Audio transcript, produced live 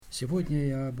Сегодня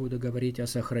я буду говорить о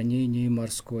сохранении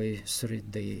морской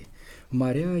среды.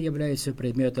 Моря являются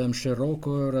предметом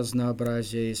широкого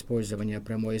разнообразия использования.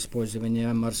 Прямое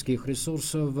использование морских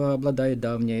ресурсов обладает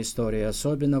давней историей,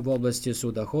 особенно в области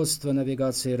судоходства,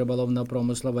 навигации, рыболовного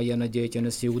промысла, военной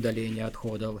деятельности и удаления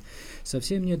отходов.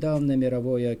 Совсем недавно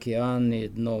мировой океан и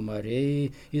дно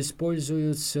морей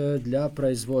используются для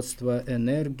производства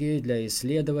энергии, для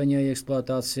исследования и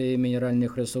эксплуатации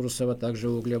минеральных ресурсов, а также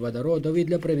углеводородов и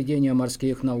для проведения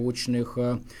морских научных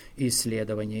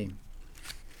исследований.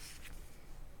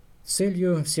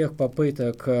 Целью всех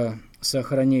попыток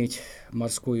сохранить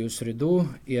морскую среду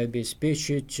и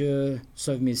обеспечить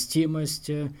совместимость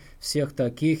всех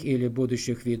таких или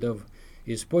будущих видов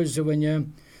использования,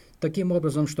 таким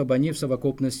образом, чтобы они в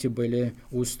совокупности были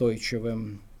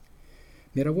устойчивым.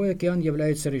 Мировой океан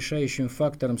является решающим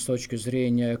фактором с точки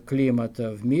зрения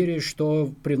климата в мире, что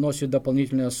приносит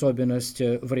дополнительную особенность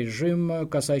в режим,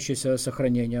 касающийся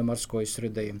сохранения морской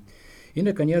среды. И,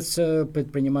 наконец,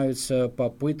 предпринимаются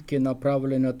попытки,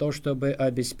 направленные на то, чтобы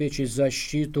обеспечить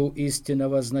защиту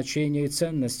истинного значения и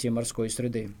ценности морской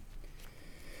среды.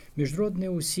 Международные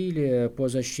усилия по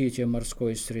защите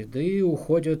морской среды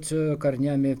уходят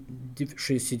корнями в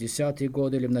 60-е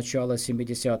годы или в начало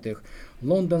 70-х.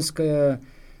 Лондонская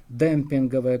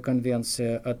демпинговая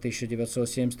конвенция от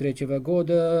 1973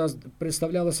 года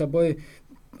представляла собой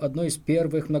одно из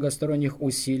первых многосторонних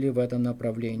усилий в этом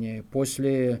направлении.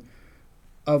 После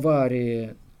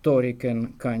аварии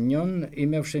Торикен каньон,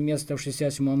 имевшей место в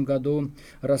 1967 году,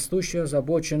 растущая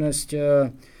озабоченность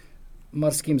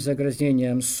морским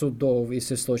загрязнением судов и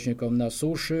с источников на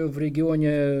суше в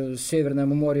регионе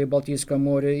Северного моря и Балтийского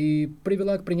моря и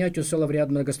привела к принятию целого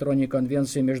ряда многосторонних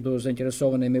конвенций между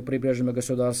заинтересованными прибрежными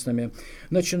государствами,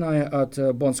 начиная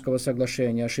от Боннского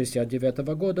соглашения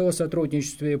 1969 года о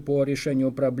сотрудничестве по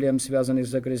решению проблем, связанных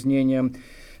с загрязнением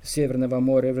Северного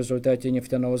моря в результате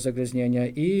нефтяного загрязнения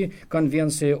и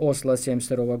Конвенции Осло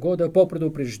 1972 года по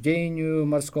предупреждению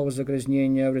морского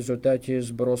загрязнения в результате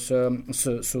сброса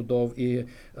с судов и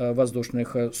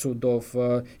воздушных судов,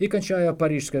 и кончая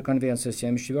Парижской конвенцией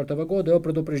 1974 года о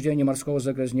предупреждении морского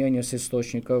загрязнения с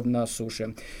источников на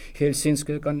суше,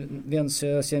 Хельсинская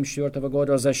конвенция 1974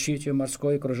 года о защите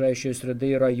морской окружающей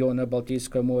среды района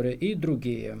Балтийского моря и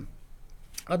другие.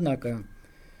 Однако,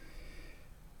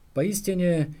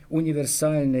 поистине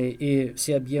универсальный и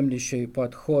всеобъемлющий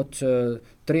подход,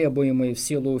 требуемый в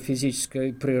силу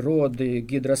физической природы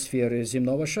гидросферы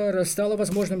земного шара, стало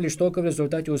возможным лишь только в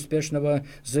результате успешного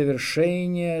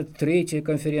завершения третьей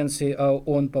конференции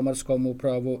ООН по морскому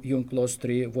праву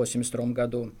ЮНКЛОС-3 в 1982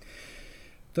 году.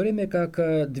 В то время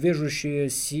как движущие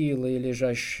силы,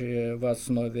 лежащие в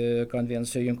основе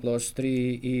конвенции ЮНКЛОС-3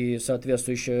 и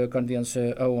соответствующая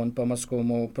конвенция ООН по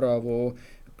морскому праву,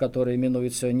 которые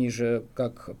именуются ниже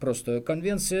как просто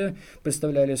конвенция,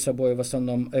 представляли собой в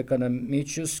основном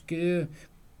экономические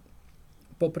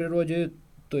по природе,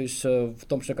 то есть в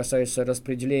том, что касается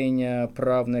распределения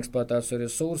прав на эксплуатацию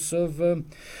ресурсов.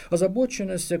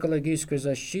 Озабоченность экологической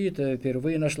защиты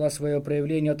впервые нашла свое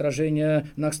проявление, отражение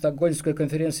на Стокгольмской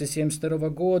конференции 1972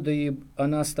 года, и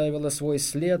она оставила свой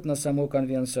след на саму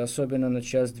конвенцию, особенно на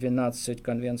часть 12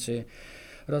 конвенции.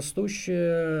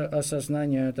 Растущее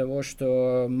осознание того,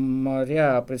 что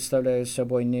моря представляют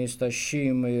собой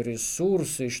неистощимые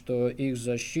ресурсы, что их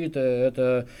защита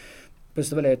это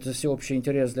представляет всеобщий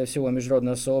интерес для всего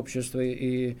международного сообщества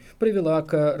и привела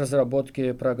к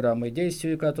разработке программы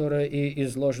действий, которая и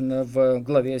изложена в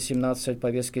главе 17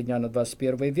 повестки дня на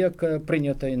 21 век,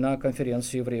 принятой на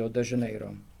конференции в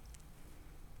Рио-де-Жанейро.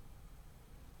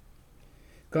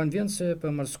 Конвенция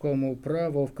по морскому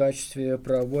праву в качестве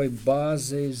правовой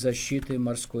базы защиты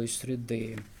морской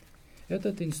среды.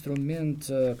 Этот инструмент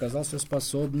оказался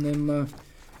способным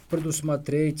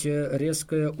предусмотреть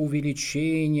резкое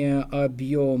увеличение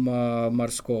объема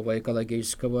морского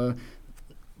экологического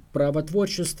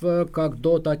правотворчества как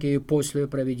до, так и после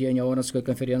проведения ООНовской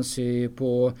конференции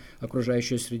по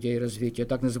окружающей среде и развитию,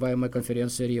 так называемой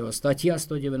конференции Рио. Статья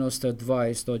 192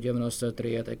 и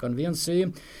 193 этой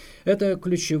конвенции – это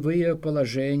ключевые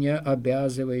положения,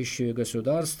 обязывающие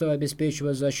государства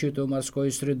обеспечивать защиту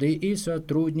морской среды и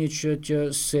сотрудничать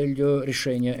с целью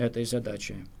решения этой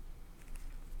задачи.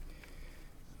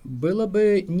 Было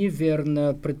бы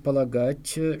неверно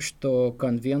предполагать, что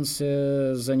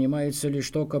конвенция занимается лишь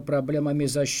только проблемами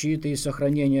защиты и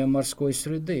сохранения морской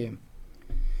среды.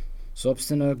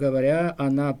 Собственно говоря,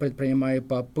 она предпринимает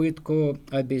попытку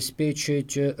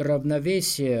обеспечить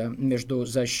равновесие между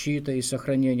защитой и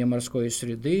сохранением морской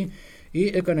среды и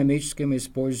экономическим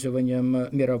использованием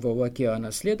Мирового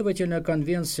океана. Следовательно,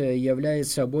 конвенция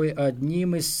является собой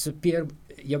одним из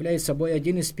является собой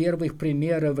один из первых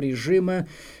примеров режима,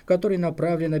 который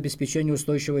направлен на обеспечение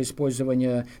устойчивого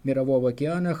использования Мирового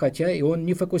океана, хотя и он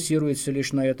не фокусируется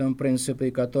лишь на этом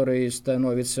принципе, который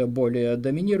становится более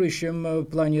доминирующим в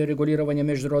плане регулирования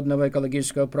международного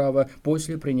экологического права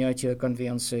после принятия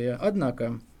Конвенции.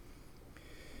 Однако,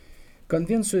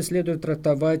 Конвенцию следует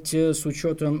трактовать с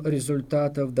учетом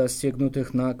результатов,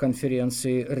 достигнутых на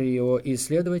конференции Рио, и,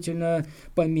 следовательно,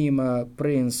 помимо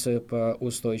принципа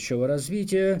устойчивого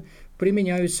развития,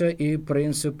 применяются и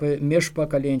принципы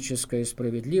межпоколенческой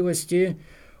справедливости,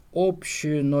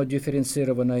 общей, но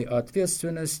дифференцированной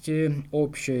ответственности,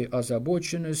 общей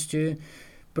озабоченности,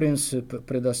 принцип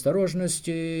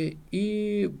предосторожности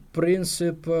и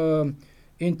принцип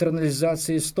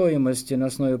интернализации стоимости на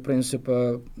основе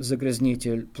принципа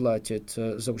 «загрязнитель платит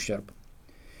за ущерб».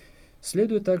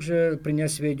 Следует также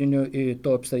принять к сведению и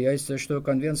то обстоятельство, что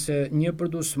Конвенция не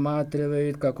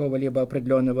предусматривает какого-либо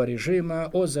определенного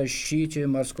режима о защите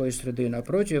морской среды.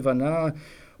 Напротив, она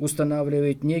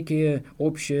устанавливает некие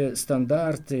общие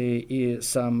стандарты и,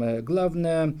 самое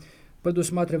главное,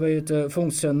 предусматривает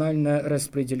функциональное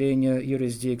распределение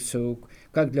юрисдикцию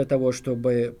как для того,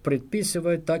 чтобы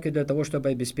предписывать, так и для того, чтобы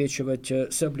обеспечивать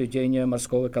соблюдение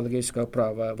морского экологического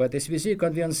права. В этой связи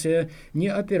Конвенция не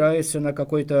опирается на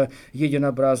какой-то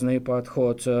единообразный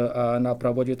подход, а она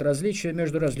проводит различия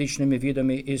между различными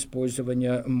видами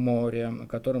использования моря, о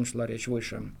котором шла речь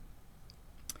выше.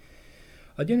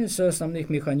 Один из основных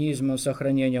механизмов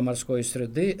сохранения морской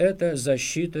среды – это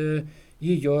защита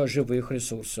ее живых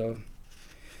ресурсов.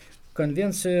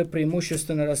 Конвенция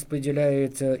преимущественно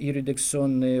распределяет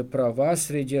юрисдикционные права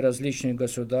среди различных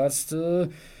государств в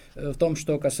том,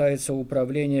 что касается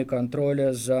управления и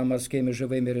контроля за морскими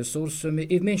живыми ресурсами,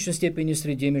 и в меньшей степени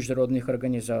среди международных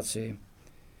организаций.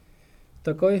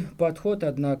 Такой подход,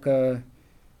 однако,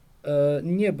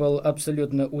 не был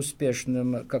абсолютно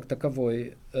успешным как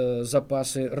таковой.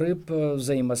 Запасы рыб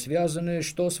взаимосвязаны,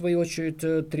 что в свою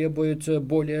очередь требует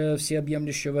более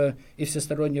всеобъемлющего и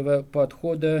всестороннего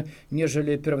подхода,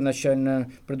 нежели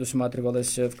первоначально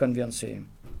предусматривалось в Конвенции.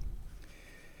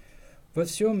 Во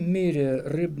всем мире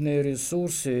рыбные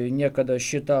ресурсы, некогда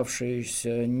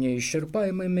считавшиеся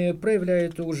неисчерпаемыми,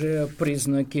 проявляют уже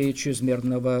признаки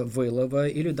чрезмерного вылова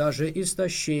или даже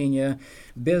истощения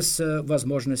без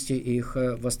возможности их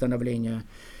восстановления.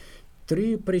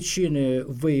 3 причины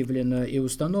выявлено и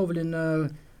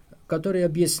установлено, которые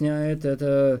объясняют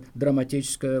это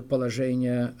драматическое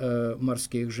положение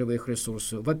морских живых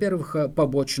ресурсов. Во-первых,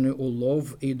 побочный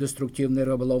улов и деструктивная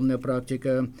рыболовная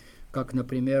практика, как,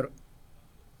 например,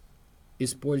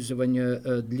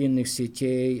 использование длинных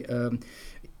сетей.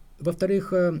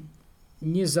 Во-вторых,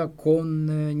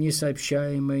 незаконные,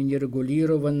 несообщаемые,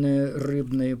 нерегулированные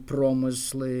рыбные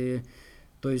промыслы,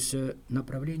 то есть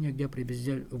направление, где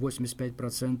приблизительно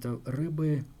 85%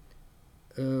 рыбы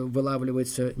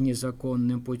вылавливается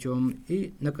незаконным путем.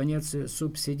 И, наконец,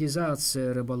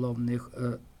 субсидизация рыболовных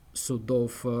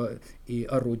судов и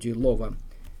орудий лова.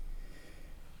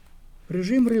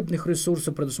 Режим рыбных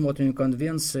ресурсов, предусмотренный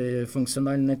Конвенцией,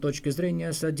 функциональной точки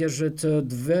зрения, содержит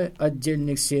 2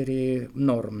 отдельных серии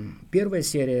норм. Первая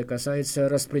серия касается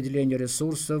распределения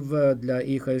ресурсов для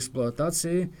их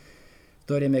эксплуатации, в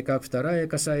то время как вторая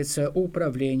касается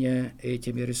управления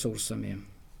этими ресурсами.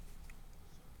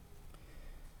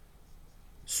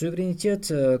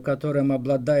 Суверенитет, которым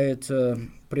обладает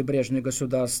прибрежные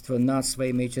государства над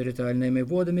своими территориальными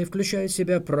водами, включает в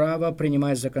себя право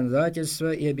принимать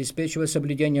законодательство и обеспечивать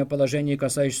соблюдение положений,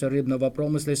 касающихся рыбного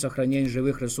промысла и сохранения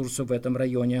живых ресурсов в этом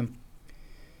районе.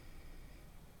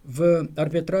 В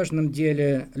арбитражном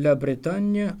деле Ля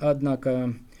Британья,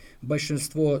 однако,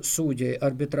 большинство судей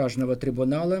арбитражного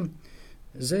трибунала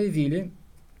заявили,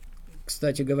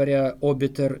 кстати говоря,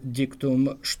 обитер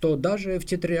диктум, что даже в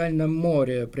территориальном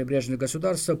море прибрежные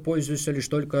государства пользуются лишь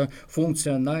только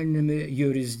функциональными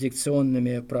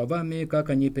юрисдикционными правами, как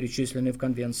они перечислены в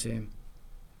Конвенции.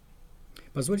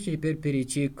 Позвольте теперь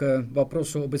перейти к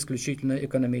вопросу об исключительной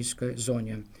экономической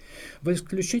зоне. В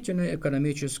исключительной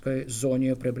экономической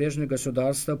зоне прибрежные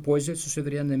государства пользуются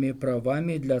суверенными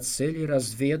правами для целей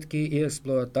разведки и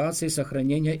эксплуатации,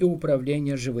 сохранения и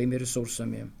управления живыми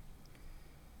ресурсами.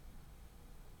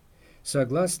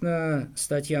 Согласно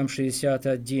статьям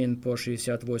 61 по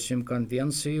 68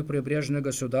 Конвенции, прибрежное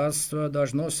государство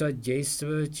должно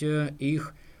содействовать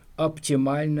их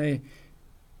оптимальной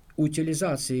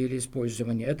утилизации или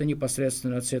использованию. Это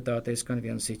непосредственно цитата из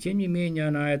Конвенции. Тем не менее,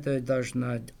 она это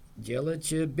должна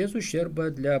делать без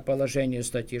ущерба для положения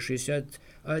статьи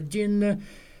 61,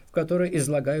 в которой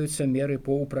излагаются меры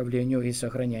по управлению и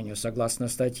сохранению. Согласно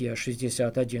статье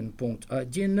 61 пункт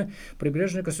 1,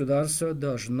 прибрежное государство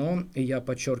должно, и я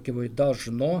подчеркиваю,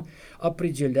 должно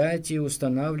определять и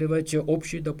устанавливать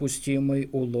общий допустимый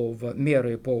улов.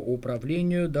 Меры по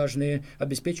управлению должны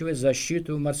обеспечивать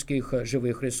защиту морских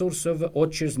живых ресурсов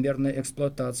от чрезмерной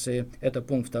эксплуатации. Это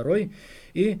пункт 2.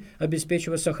 И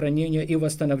обеспечивать сохранение и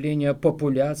восстановление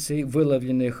популяций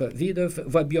выловленных видов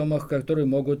в объемах, которые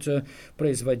могут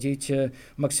производить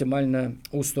максимально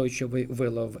устойчивый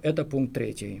вылов. Это пункт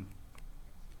 3.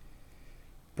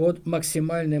 Под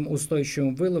максимальным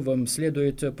устойчивым выловом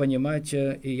следует понимать,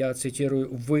 и я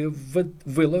цитирую,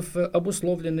 вылов,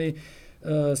 обусловленный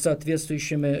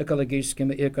соответствующими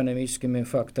экологическими и экономическими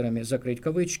факторами, закрыть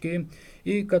кавычки,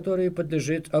 и который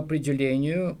подлежит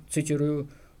определению, цитирую,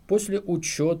 после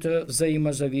учета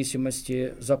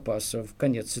взаимозависимости запасов.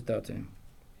 Конец цитаты.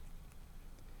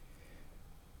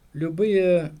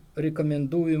 Любые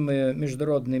рекомендуемые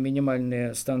международные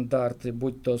минимальные стандарты,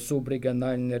 будь то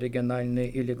субрегиональные, региональные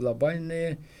или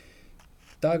глобальные,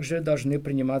 также должны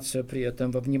приниматься при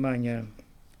этом во внимание.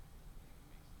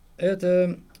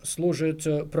 Это служит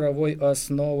правовой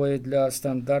основой для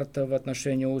стандартов в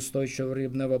отношении устойчивого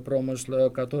рыбного промысла,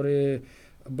 которые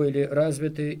были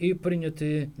развиты и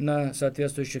приняты на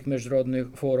соответствующих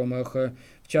международных форумах,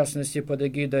 в частности под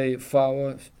эгидой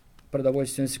ФАО,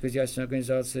 Продовольственной сельскохозяйственной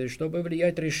организации, чтобы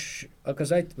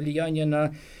оказать влияние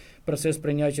на процесс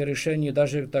принятия решений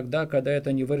даже тогда, когда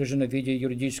это не выражено в виде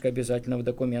юридически обязательного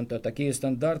документа. Такие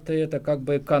стандарты – это как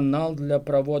бы канал для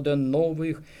провода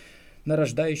новых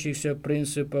нарождающихся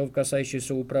принципов,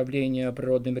 касающихся управления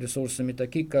природными ресурсами,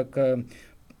 таких как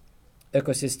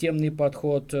экосистемный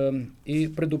подход и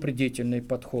предупредительные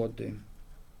подходы.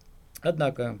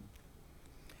 Однако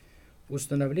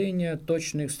установление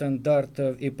точных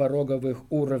стандартов и пороговых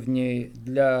уровней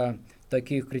для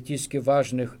таких критически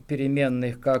важных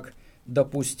переменных, как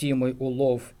допустимый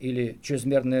улов или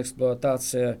чрезмерная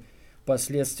эксплуатация,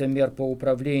 последствия мер по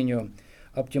управлению,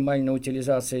 оптимальная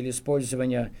утилизация или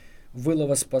использование,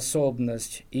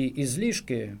 выловоспособность и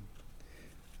излишки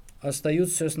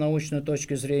остаются с научной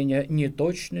точки зрения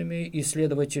неточными и,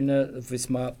 следовательно,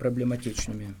 весьма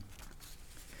проблематичными.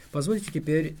 Позвольте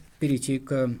теперь перейти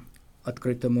к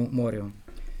открытому морю.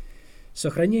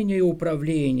 Сохранение и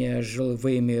управление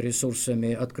живыми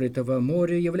ресурсами открытого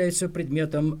моря является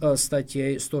предметом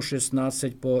статей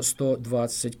 116 по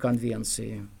 120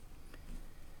 Конвенции.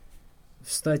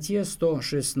 В статье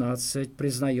 116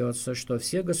 признается, что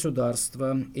все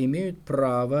государства имеют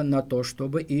право на то,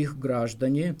 чтобы их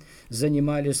граждане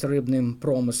занимались рыбным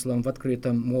промыслом в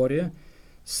открытом море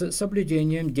с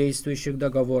соблюдением действующих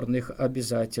договорных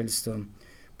обязательств,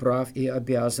 прав и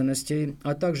обязанностей,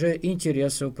 а также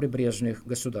интересов прибрежных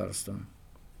государств.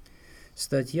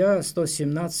 Статья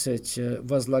 117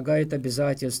 возлагает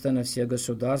обязательства на все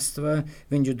государства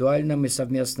в индивидуальном и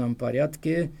совместном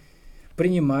порядке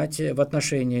принимать в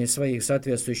отношении своих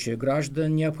соответствующих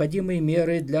граждан необходимые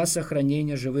меры для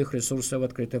сохранения живых ресурсов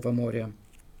открытого моря.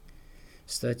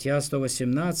 Статья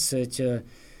 118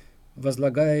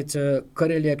 возлагает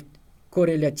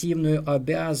коррелятивную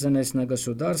обязанность на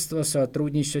государство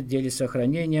сотрудничать в деле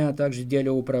сохранения, а также в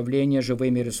деле управления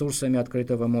живыми ресурсами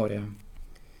открытого моря.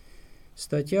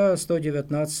 Статья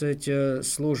 119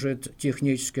 служит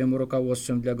техническим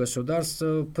руководством для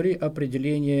государства при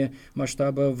определении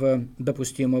масштабов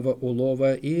допустимого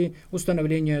улова и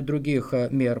установлении других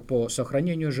мер по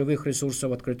сохранению живых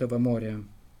ресурсов открытого моря.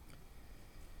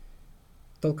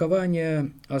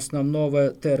 Толкование основного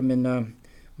термина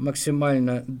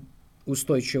 «максимально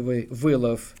устойчивый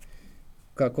вылов»,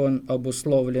 как он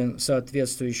обусловлен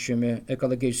соответствующими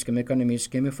экологическими и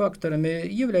экономическими факторами,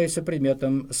 является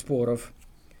предметом споров.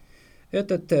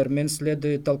 Этот термин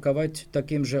следует толковать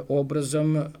таким же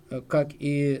образом, как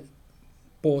и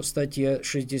по статье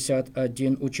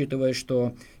 61, учитывая,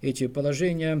 что эти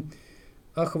положения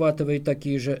охватывают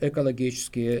такие же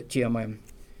экологические темы.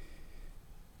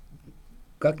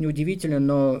 Как ни удивительно,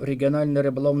 но региональные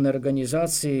рыболовные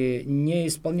организации не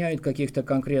исполняют каких-то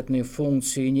конкретных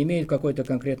функций, не имеют какой-то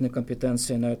конкретной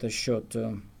компетенции на этот счет.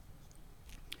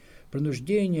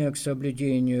 Принуждение к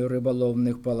соблюдению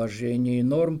рыболовных положений и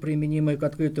норм, применимых к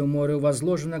открытому морю,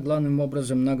 возложено главным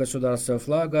образом на государство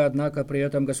флага, однако при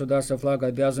этом государство флага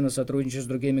обязано сотрудничать с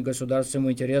другими государствами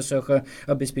в интересах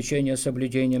обеспечения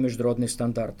соблюдения международных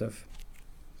стандартов.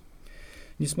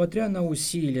 Несмотря на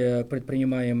усилия,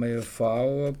 предпринимаемые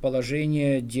ФАО,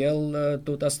 положение дел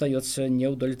тут остается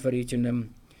неудовлетворительным.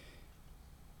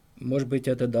 Может быть,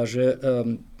 это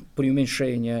даже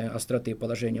преуменьшения остроты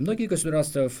положения. Многие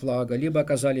государства флага либо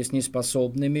оказались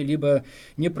неспособными, либо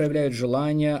не проявляют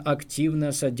желания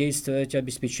активно содействовать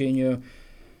обеспечению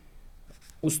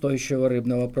устойчивого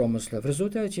рыбного промысла. В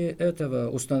результате этого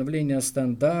установление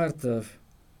стандартов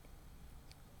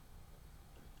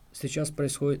сейчас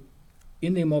происходит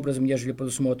иным образом, нежели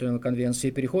предусмотрено в Конвенции,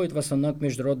 переходит в основном к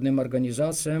международным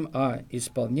организациям, а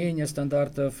исполнение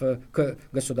стандартов к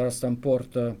государствам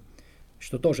порта,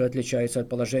 что тоже отличается от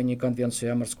положений Конвенции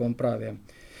о морском праве.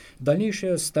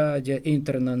 Дальнейшая стадия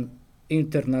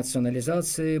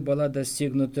интернационализации была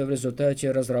достигнута в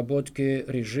результате разработки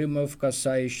режимов,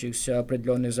 касающихся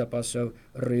определенных запасов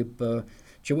рыб,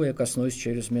 чего я коснусь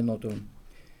через минуту.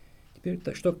 Теперь,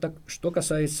 что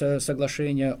касается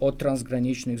соглашения о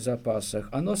трансграничных запасах,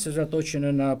 оно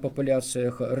сосредоточено на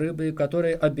популяциях рыбы,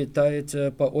 которые обитают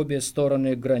по обе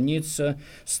стороны границ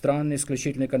стран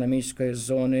исключительно экономической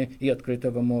зоны и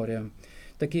открытого моря,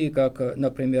 такие как,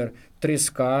 например,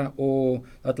 треска у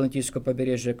Атлантического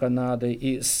побережья Канады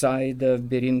и сайда в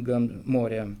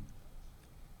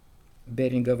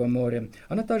Беринговом море.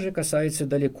 Она также касается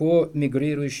далеко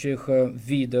мигрирующих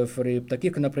видов рыб,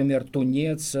 таких, например,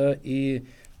 тунец и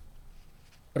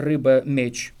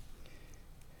рыба-меч.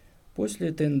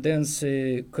 После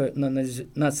тенденции к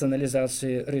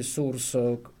национализации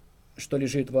ресурсов, что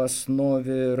лежит в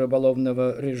основе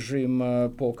рыболовного режима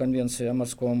по Конвенции о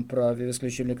морском праве в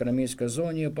исключительной экономической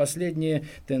зоне, последние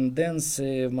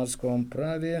тенденции в морском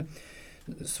праве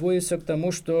сводится к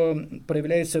тому, что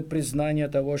проявляется признание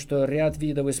того, что ряд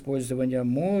видов использования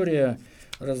моря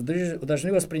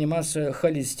должны восприниматься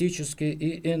холистически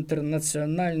и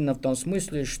интернационально, в том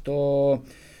смысле, что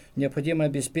необходимо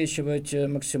обеспечивать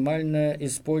максимальное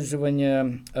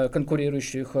использование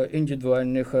конкурирующих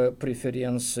индивидуальных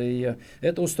преференций.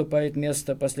 Это уступает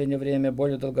место в последнее время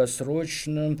более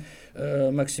долгосрочной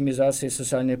максимизации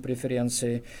социальных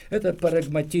преференций. Этот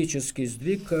парадигматический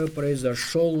сдвиг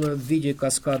произошел в виде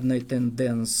каскадной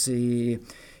тенденции.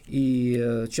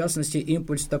 И, в частности,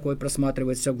 импульс такой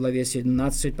просматривается в главе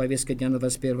 17 повестки дня на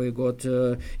 2021 год,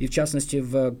 и, в частности,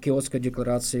 в Киотской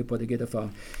декларации под эгидой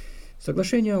ФАО.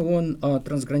 Соглашение ООН о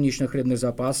трансграничных рыбных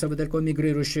запасах далеко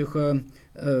мигрирующих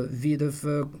видов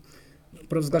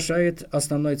провозглашает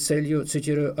основной целью,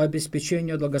 цитирую,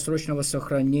 обеспечение долгосрочного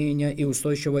сохранения и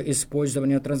устойчивого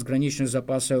использования трансграничных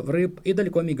запасов рыб и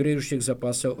далеко мигрирующих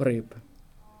запасов рыб.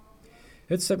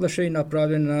 Это соглашение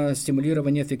направлено на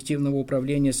стимулирование эффективного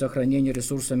управления и сохранения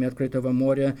ресурсами открытого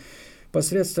моря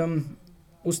посредством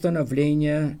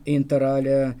установления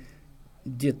интераля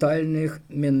детальных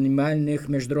минимальных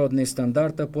международных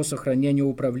стандартов по сохранению и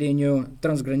управлению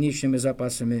трансграничными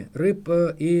запасами рыб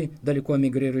и далеко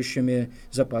мигрирующими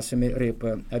запасами рыб,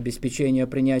 обеспечение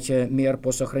принятия мер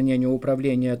по сохранению и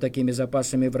управлению такими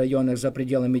запасами в районах за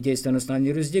пределами действия национальной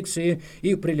юрисдикции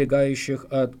и прилегающих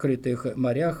открытых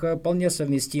морях вполне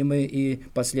совместимы и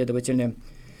последовательны.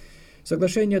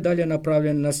 Соглашение далее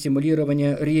направлено на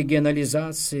стимулирование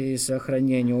регионализации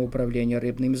сохранения и управления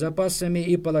рыбными запасами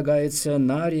и полагается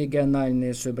на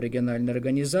региональные и субрегиональные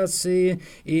организации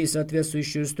и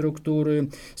соответствующие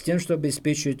структуры с тем, чтобы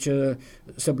обеспечить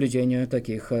соблюдение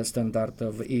таких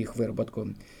стандартов и их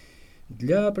выработку.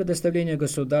 Для предоставления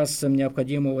государствам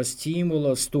необходимого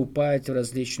стимула вступать в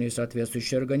различные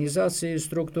соответствующие организации и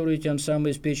структуры, тем самым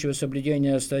обеспечивая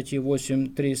соблюдение статьи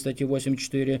 8.3, статьи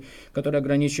 8.4, которые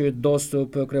ограничивают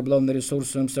доступ к рыболовным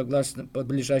ресурсам согласно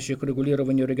подлежащих к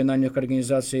регулированию региональных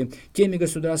организаций теми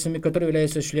государствами, которые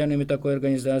являются членами такой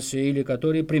организации или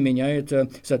которые применяют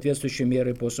соответствующие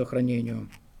меры по сохранению.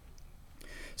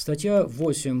 Статья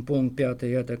 8, пункт 5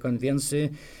 этой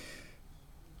конвенции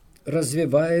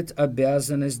развивает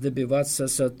обязанность добиваться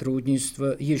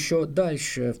сотрудничества еще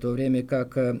дальше, в то время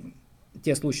как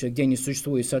те случаи, где не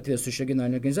существует соответствующей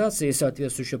региональной организации и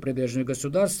соответствующее прибрежное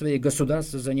государство, и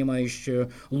государство, занимающее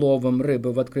ловом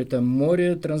рыбы в открытом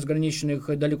море,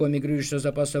 трансграничных, далеко мигрирующих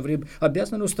запасов рыб,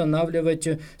 обязаны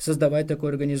устанавливать, создавать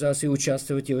такую организацию и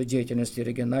участвовать в ее деятельности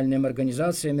региональным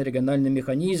организациям, региональным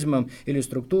механизмам или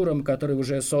структурам, которые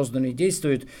уже созданы и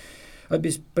действуют.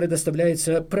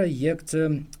 Предоставляется проект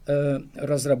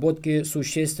разработки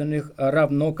существенных,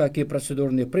 равно как и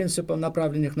процедурных принципов,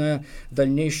 направленных на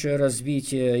дальнейшее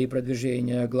развитие и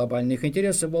продвижение глобальных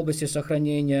интересов в области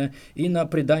сохранения и на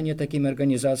придание таким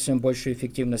организациям большей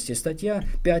эффективности. Статья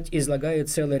 5 излагает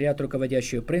целый ряд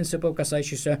руководящих принципов,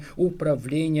 касающихся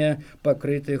управления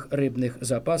покрытых рыбных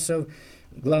запасов.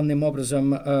 Главным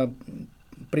образом,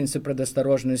 принцип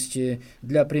предосторожности,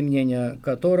 для применения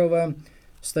которого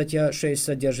статья 6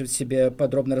 содержит в себе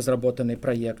подробно разработанный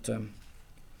проект.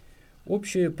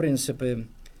 Общие принципы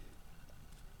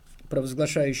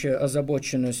провозглашающие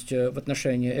озабоченность в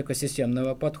отношении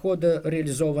экосистемного подхода,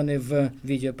 реализованы в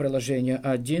виде приложения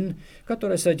 1,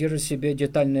 которое содержит в себе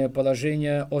детальное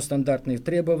положение о стандартных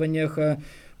требованиях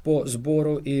по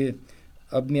сбору и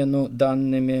обмену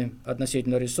данными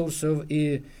относительно ресурсов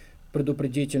и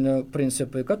предупредительные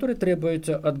принципы, которые требуют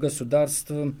от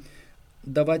государств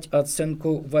давать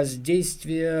оценку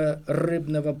воздействия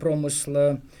рыбного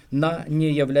промысла на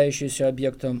не являющиеся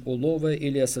объектом улова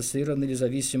или ассоциированные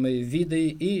зависимые виды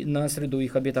и на среду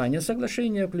их обитания.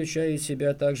 Соглашение включает в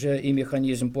себя также и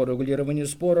механизм по регулированию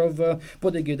споров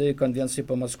под эгидой Конвенции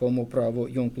по морскому праву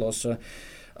ЮНКЛОС.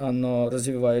 Оно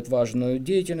развивает важную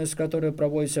деятельность, которая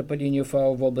проводится по линии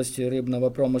ФАО в области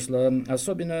рыбного промысла,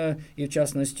 особенно и в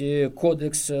частности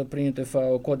кодекс, принятый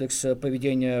ФАО, кодекс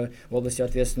поведения в области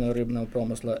ответственного рыбного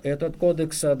промысла. Этот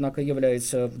кодекс, однако,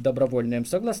 является добровольным.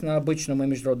 Согласно обычному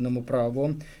международному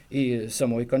праву и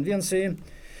самой конвенции,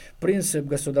 принцип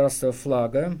государства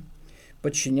флага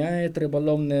подчиняет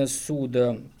рыболовное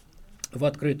судно в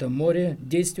открытом море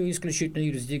действию исключительной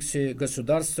юрисдикции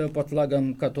государства, под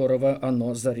флагом которого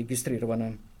оно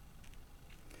зарегистрировано.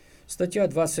 Статья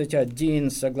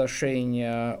 21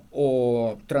 Соглашения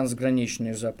о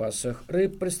трансграничных запасах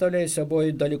рыб представляет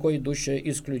собой далеко идущее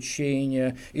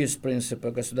исключение из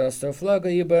принципа государства флага,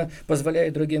 ибо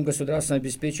позволяет другим государствам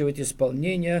обеспечивать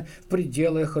исполнение в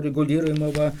пределах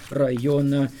регулируемого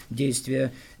района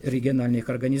действия региональных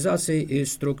организаций и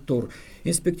структур.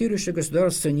 Инспектирующее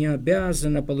государство не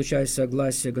обязано получать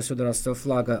согласие государства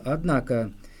флага,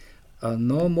 однако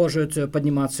оно может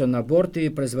подниматься на борт и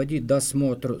производить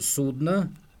досмотр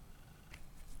судна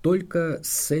только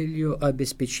с целью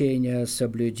обеспечения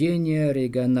соблюдения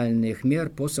региональных мер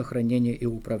по сохранению и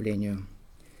управлению.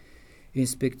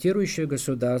 Инспектирующее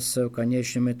государство в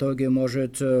конечном итоге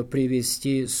может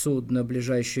привести судно в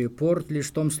ближайший порт лишь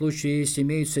в том случае, если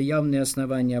имеются явные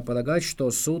основания полагать,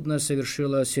 что судно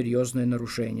совершило серьезное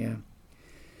нарушение.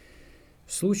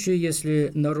 В случае, если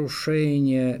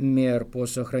нарушения мер по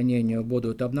сохранению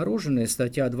будут обнаружены,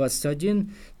 статья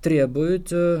 21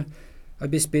 требует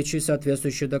обеспечить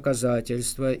соответствующие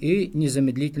доказательства и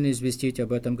незамедлительно известить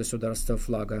об этом государство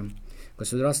флага.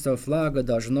 Государство флага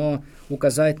должно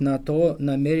указать на то,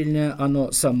 намерено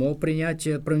оно само принять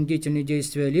принудительные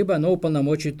действия, либо оно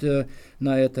уполномочит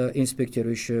на это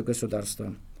инспектирующее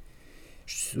государство.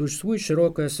 Существует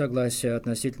широкое согласие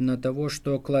относительно того,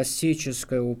 что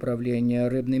классическое управление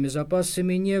рыбными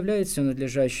запасами не является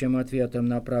надлежащим ответом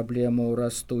на проблему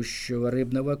растущего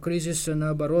рыбного кризиса.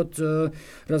 Наоборот,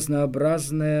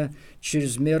 разнообразная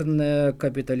чрезмерная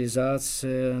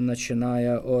капитализация,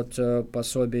 начиная от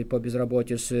пособий по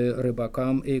безработице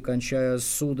рыбакам и кончая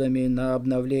судами на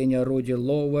обновление орудий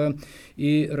лова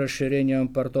и расширением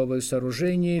портовых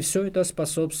сооружений, все это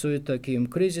способствует таким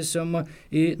кризисам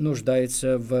и нуждается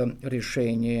в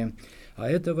решении. А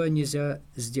этого нельзя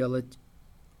сделать,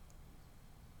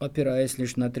 опираясь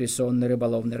лишь на традиционные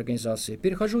рыболовные организации.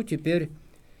 Перехожу теперь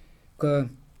к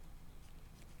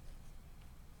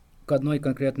одной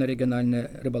конкретной региональной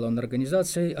рыболовной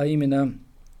организации, а именно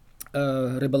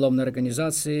рыболовной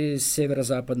организации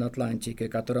Северо-Западной Атлантики,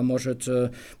 которая может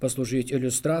послужить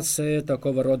иллюстрацией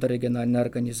такого рода региональной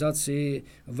организации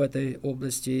в этой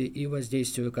области и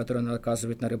воздействию, которое она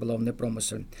оказывает на рыболовный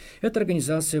промысел. Эта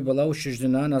организация была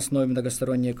учреждена на основе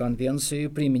многосторонней конвенции,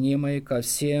 применимой ко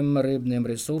всем рыбным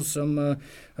ресурсам,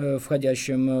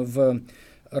 входящим в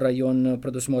район,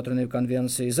 предусмотренный в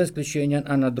конвенции, за исключением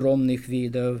анадромных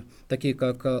видов, таких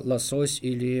как лосось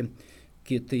или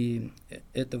киты.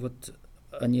 Это вот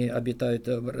они обитают,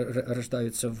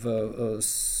 рождаются в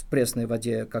пресной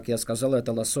воде, как я сказал,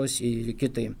 это лосось или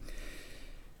киты.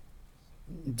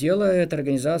 Дело этой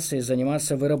организации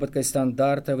заниматься выработкой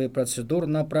стандартов и процедур,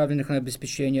 направленных на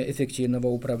обеспечение эффективного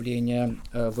управления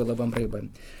выловом рыбы.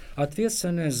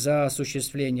 Ответственность за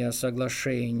осуществление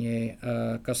соглашений,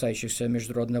 касающихся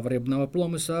международного рыбного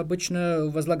промысла, обычно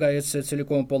возлагается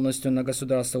целиком полностью на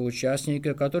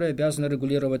государства-участника, которые обязаны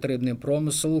регулировать рыбный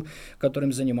промысл,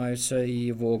 которым занимаются и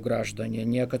его граждане.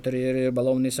 Некоторые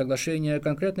рыболовные соглашения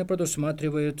конкретно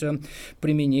предусматривают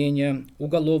применение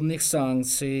уголовных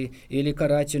санкций или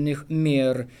карательных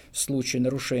мер в случае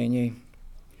нарушений.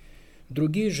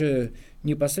 Другие же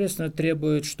непосредственно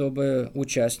требуют, чтобы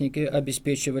участники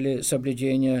обеспечивали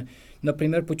соблюдение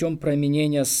например, путем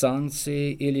применения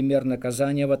санкций или мер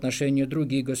наказания в отношении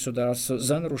других государств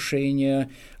за нарушение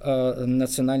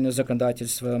национального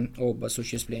законодательства об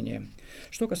осуществлении.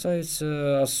 Что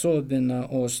касается особенно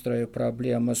острой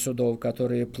проблемы судов,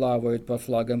 которые плавают под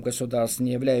флагом государств,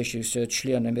 не являющихся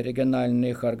членами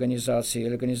региональных организаций или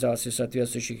организаций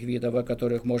соответствующих видов, о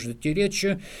которых может идти речь,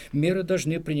 меры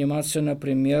должны приниматься,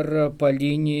 например, по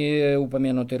линии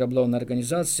упомянутой рыболовной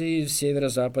организации в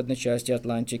северо-западной части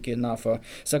Атлантики НАФО.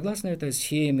 Согласно этой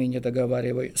схеме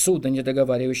судно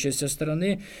недоговаривающейся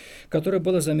стороны, которое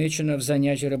было замечено в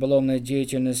занятии рыболовной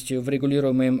деятельностью в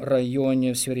регулируемом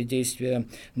районе в сфере действия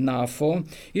НАФО,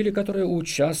 или которое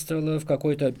участвовало в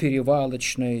какой-то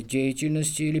перевалочной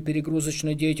деятельности или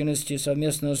перегрузочной деятельности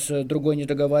совместно с другой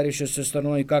недоговаривающейся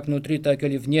стороной, как внутри, так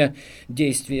и вне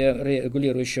действия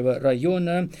регулирующего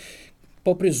района,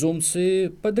 по презумпции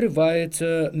подрывает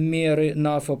меры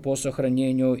НАФО по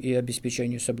сохранению и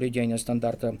обеспечению соблюдения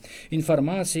стандарта.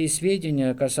 Информация и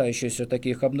сведения, касающиеся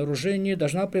таких обнаружений,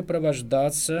 должна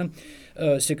препровождаться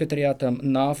секретариатом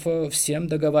НАФО всем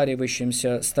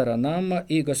договаривающимся сторонам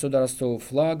и государству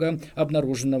флага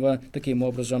обнаруженного таким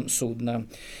образом судна.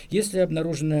 Если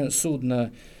обнаруженное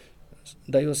судно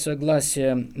дает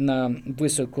согласие на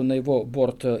высадку на его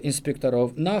борт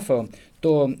инспекторов НАФО,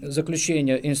 то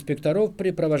заключения инспекторов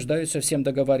препровождаются всем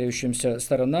договаривающимся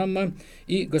сторонам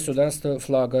и государству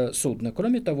флага судна.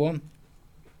 Кроме того,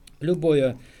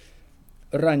 любое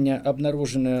ранее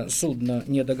обнаруженное судно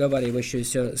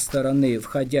недоговаривающейся стороны,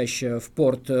 входящее в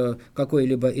порт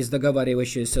какой-либо из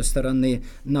договаривающейся стороны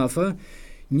НАФО,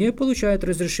 не получает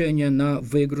разрешения на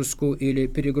выгрузку или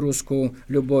перегрузку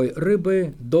любой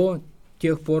рыбы до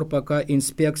тех пор, пока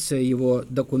инспекция его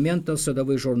документов,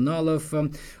 судовых журналов,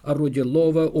 орудий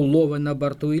лова, улова на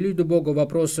борту или любого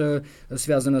вопроса,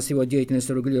 связанного с его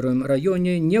деятельностью в регулируемом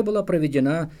районе, не была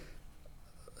проведена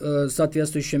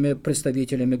соответствующими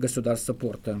представителями государства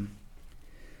порта.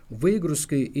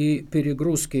 Выгрузки и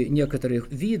перегрузки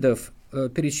некоторых видов,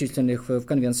 перечисленных в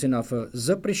Конвенции НАФО,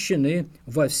 запрещены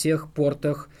во всех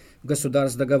портах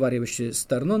государств договаривающихся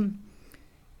сторон,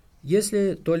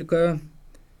 если только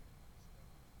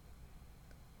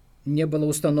не было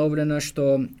установлено,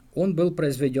 что он был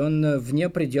произведен вне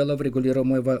пределов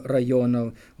регулируемого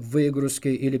района. Выгрузки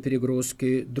или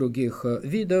перегрузки других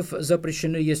видов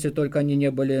запрещены, если только они не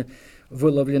были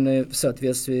выловлены в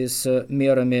соответствии с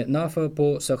мерами НАФО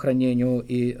по сохранению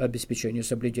и обеспечению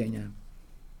соблюдения.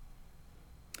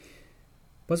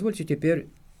 Позвольте теперь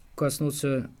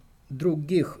коснуться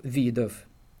других видов,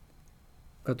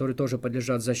 которые тоже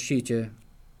подлежат защите,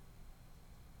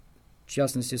 в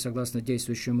частности, согласно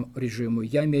действующему режиму.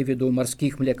 Я имею в виду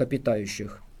морских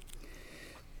млекопитающих.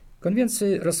 В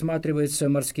Конвенции рассматриваются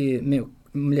морские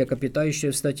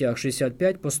млекопитающие в статьях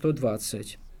 65 по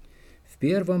 120. В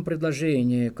первом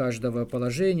предложении каждого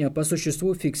положения по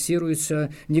существу фиксируется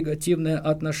негативное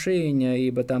отношение,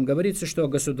 ибо там говорится, что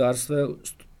государства,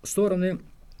 стороны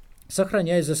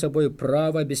сохраняют за собой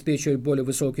право обеспечивать более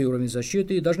высокий уровень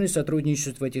защиты и должны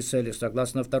сотрудничать в этих целях.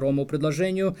 Согласно второму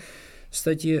предложению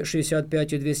статьи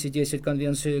 65 и 210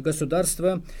 Конвенции,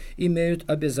 государства имеют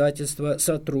обязательство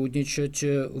сотрудничать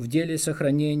в деле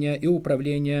сохранения и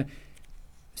управления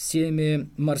всеми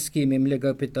морскими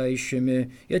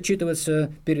млекопитающими и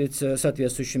отчитываться перед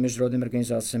соответствующими международными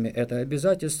организациями. Это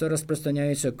обязательство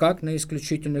распространяется как на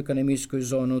исключительную экономическую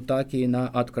зону, так и на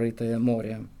открытое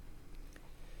море.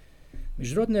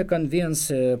 Международная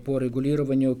конвенция по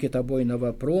регулированию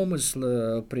китобойного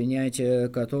промысла, принятие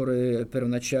которой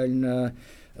первоначально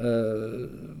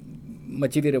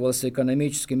мотивировался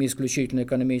экономическими, исключительно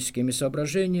экономическими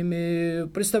соображениями,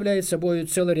 представляет собой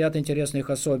целый ряд интересных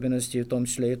особенностей, в том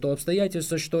числе и то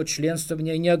обстоятельство, что членство в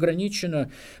ней не ограничено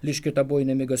лишь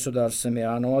китобойными государствами,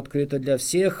 оно открыто для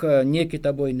всех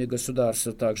некитобойных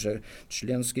государств также.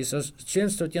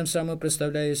 Членство тем самым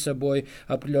представляет собой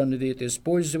определенный вид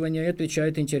использования и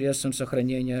отвечает интересам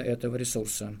сохранения этого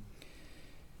ресурса.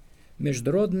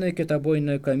 Международной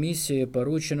китобойной комиссии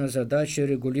поручена задача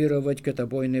регулировать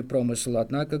китобойный промысел,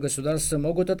 однако государства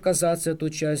могут отказаться от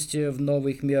участия в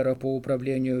новых мерах по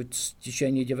управлению в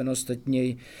течение 90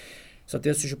 дней.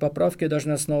 Соответствующие поправки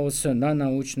должны основываться на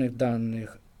научных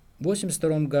данных. В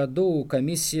 1982 году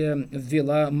комиссия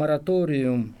ввела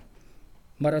мораторий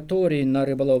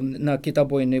на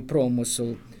китобойный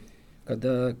промысел,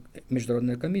 когда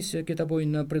Международная комиссия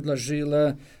китобойная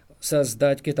предложила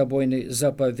создать китобойный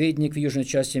заповедник в южной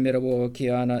части Мирового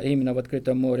океана, именно в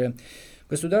открытом море.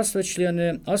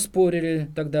 Государства-члены оспорили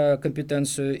тогда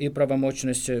компетенцию и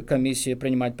правомочность комиссии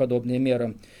принимать подобные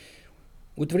меры.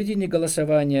 Утверждение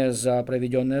голосования за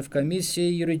проведенное в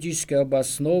комиссии юридически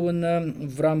обосновано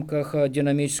в рамках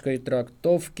динамической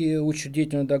трактовки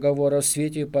учредительного договора в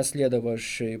свете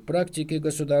последовавшей практики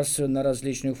государств на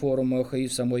различных форумах и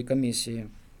в самой комиссии.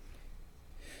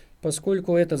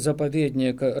 Поскольку этот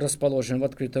заповедник расположен в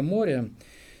открытом море,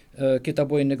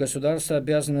 китобойные государства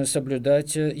обязаны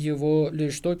соблюдать его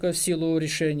лишь только в силу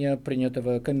решения,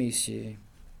 принятого комиссией.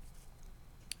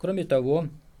 Кроме того,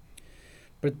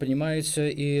 предпринимаются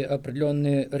и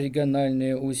определенные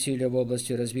региональные усилия в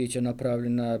области развития,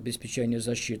 направленные на обеспечение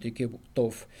защиты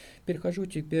китов. Перехожу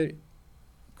теперь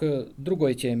к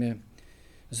другой теме.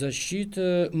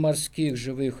 Защита морских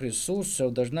живых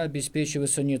ресурсов должна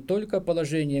обеспечиваться не только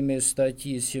положениями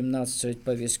статьи 17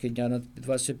 повестки дня на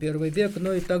 21 век,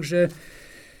 но и также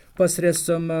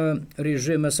посредством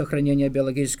режима сохранения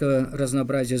биологического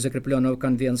разнообразия, закрепленного в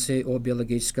Конвенции о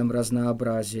биологическом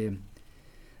разнообразии.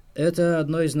 Это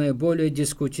одно из наиболее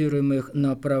дискутируемых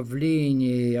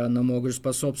направлений. Оно может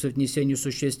способствовать внесению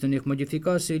существенных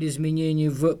модификаций или изменений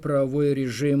в правовой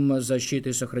режим защиты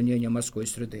и сохранения морской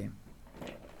среды.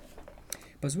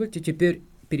 Позвольте теперь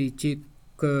перейти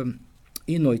к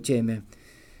иной теме,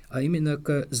 а именно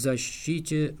к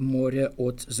защите моря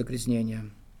от загрязнения.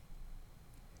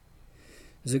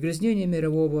 Загрязнение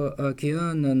Мирового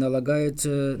океана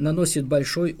наносит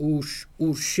большой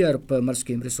ущерб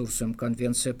морским ресурсам.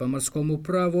 Конвенция по морскому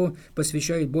праву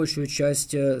посвящает большую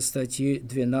часть статьи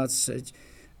 12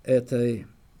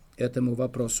 этому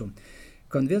вопросу.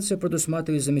 Конвенция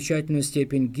предусматривает замечательную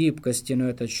степень гибкости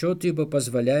на этот счет, ибо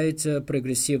позволяет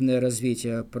прогрессивное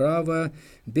развитие права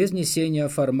без внесения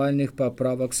формальных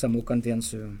поправок в саму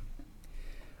Конвенцию.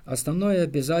 Основное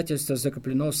обязательство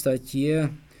закреплено в статье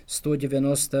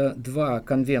 192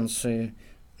 Конвенции,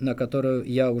 на которую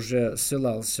я уже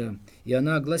ссылался, и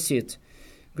она гласит: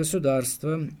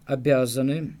 государства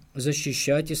обязаны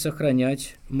защищать и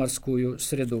сохранять морскую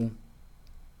среду.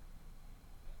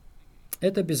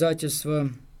 Это обязательство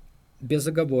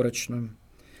безоговорочно.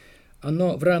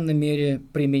 Оно в равной мере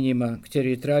применимо к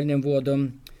территориальным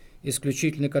водам,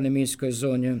 исключительно экономической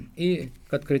зоне и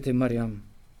к открытым морям.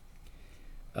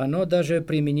 Оно даже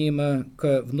применимо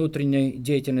к внутренней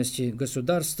деятельности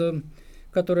государства,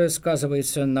 которая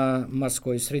сказывается на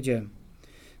морской среде.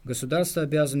 Государства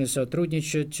обязаны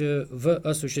сотрудничать в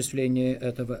осуществлении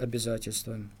этого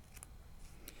обязательства.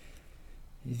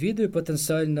 Виды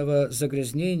потенциального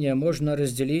загрязнения можно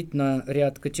разделить на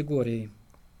ряд категорий.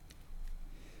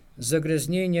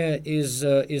 Загрязнение из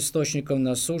источников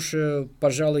на суше,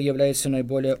 пожалуй, является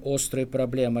наиболее острой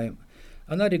проблемой.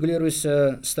 Она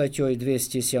регулируется статьей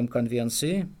 207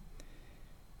 Конвенции,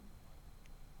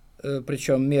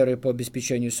 причем меры по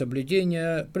обеспечению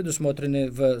соблюдения предусмотрены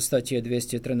в статье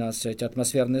 213.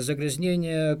 Атмосферное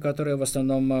загрязнение, которое в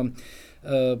основном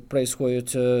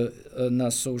происходит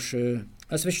на суше,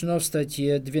 освещено в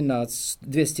статье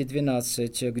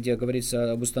 212, где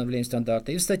говорится об установлении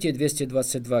стандарта, и в статье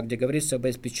 222, где говорится об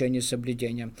обеспечении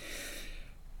соблюдения.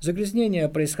 Загрязнение,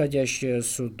 происходящее с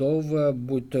судов,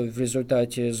 будь то в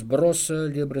результате сброса,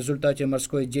 либо в результате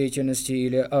морской деятельности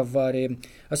или аварии,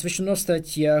 освещено в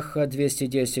статьях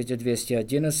 210 и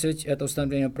 211, это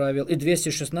установление правил, и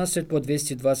 216 по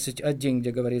 221,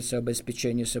 где говорится об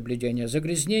обеспечении соблюдения.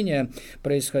 Загрязнение,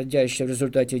 происходящее в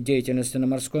результате деятельности на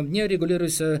морском дне,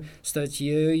 регулируется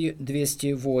статьей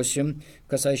 208,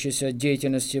 касающейся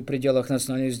деятельности в пределах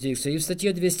национальной юрисдикции, и в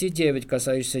статье 209,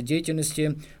 касающейся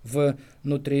деятельности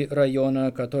внутри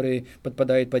района, который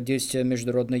подпадает под действие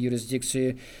международной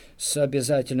юрисдикции, с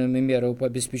обязательными мерами по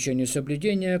обеспечению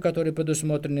соблюдения, которые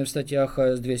предусмотрены в статьях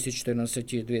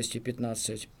 214 и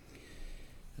 215.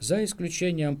 За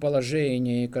исключением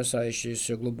положений,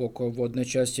 касающихся глубокой водной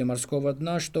части морского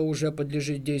дна, что уже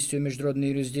подлежит действию международной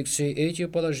юрисдикции, эти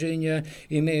положения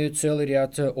имеют целый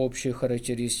ряд общих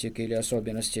характеристик или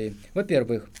особенностей.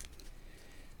 Во-первых,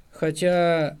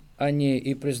 хотя они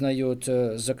и признают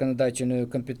законодательную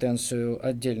компетенцию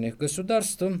отдельных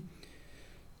государств,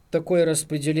 такое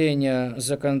распределение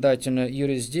законодательной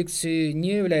юрисдикции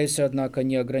не является, однако,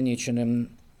 неограниченным.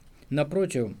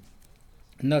 Напротив,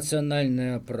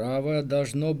 национальное право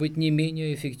должно быть не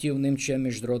менее эффективным, чем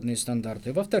международные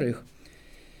стандарты. Во-вторых,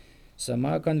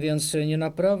 сама конвенция не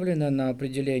направлена на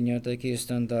определение таких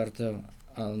стандартов,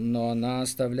 но она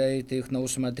оставляет их на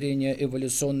усмотрение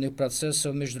эволюционных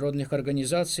процессов международных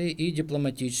организаций и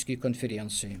дипломатических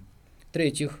конференций.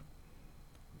 В-третьих,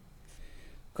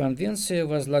 Конвенция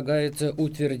возлагает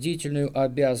утвердительную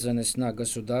обязанность на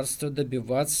государство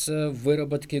добиваться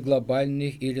выработки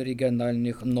глобальных или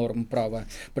региональных норм права.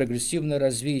 Прогрессивное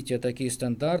развитие таких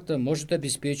стандартов может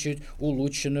обеспечить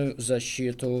улучшенную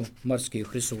защиту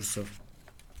морских ресурсов.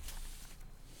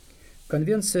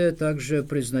 Конвенция также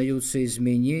признаются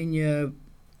изменения,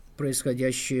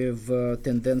 происходящие в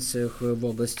тенденциях в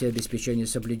области обеспечения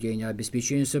соблюдения.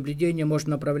 Обеспечение соблюдения может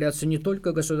направляться не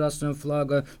только государством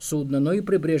флага судна, но и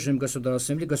прибрежным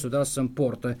государством или государством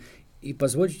порта. И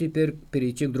позвольте теперь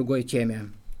перейти к другой теме.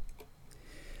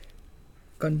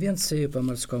 Конвенции по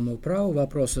морскому праву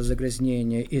вопросы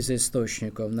загрязнения из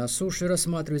источников на суше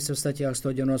рассматриваются в статьях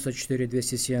 194,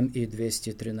 207 и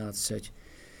 213.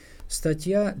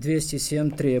 Статья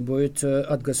 207 требует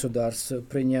от государств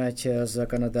принятия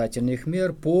законодательных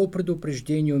мер по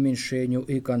предупреждению, уменьшению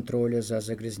и контролю за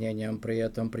загрязнением, при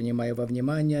этом принимая во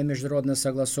внимание международно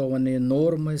согласованные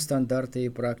нормы, стандарты и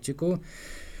практику,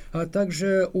 а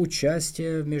также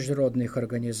участие в международных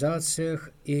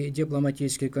организациях и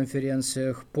дипломатических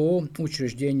конференциях по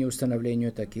учреждению и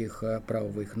установлению таких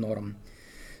правовых норм.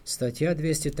 Статья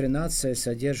 213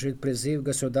 содержит призыв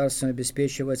государствам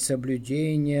обеспечивать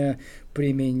соблюдение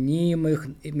применимых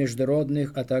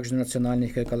международных, а также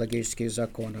национальных экологических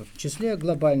законов. В числе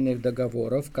глобальных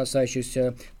договоров,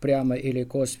 касающихся прямо или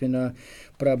косвенно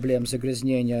проблем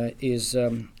загрязнения из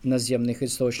наземных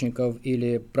источников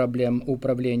или проблем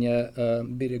управления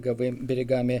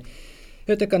берегами,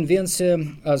 это конвенция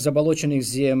о заболоченных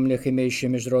землях, имеющая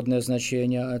международное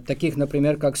значение, таких,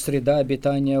 например, как среда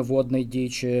обитания водной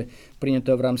дичи,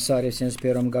 принятая в Рамсаре в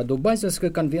 1971 году, Базельская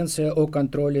конвенция о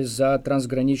контроле за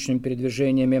трансграничными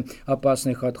передвижениями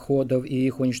опасных отходов и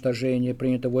их уничтожении,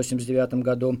 принятая в 1989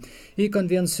 году, и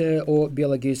конвенция о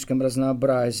биологическом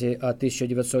разнообразии от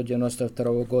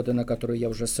 1992 года, на которую я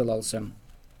уже ссылался.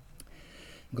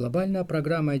 Глобальная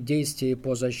программа действий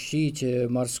по защите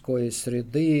морской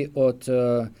среды от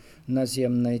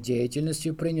наземной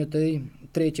деятельности, принятой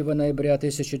 3 ноября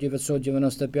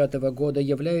 1995 года,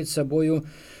 является собой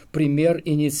пример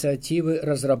инициативы,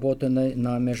 разработанной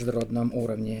на международном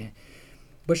уровне.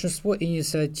 Большинство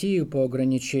инициатив по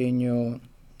ограничению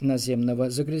наземного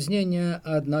загрязнения,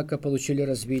 однако, получили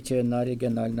развитие на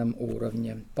региональном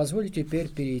уровне. Позвольте теперь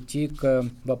перейти к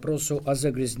вопросу о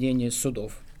загрязнении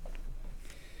судов.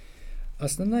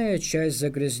 Основная часть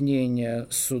загрязнения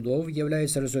судов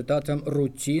является результатом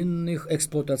рутинных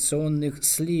эксплуатационных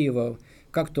сливов,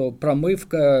 как то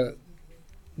промывка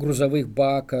грузовых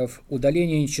баков,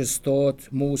 удаление нечистот,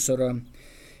 мусора.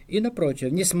 И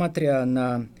напротив, несмотря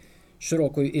на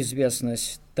широкую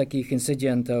известность таких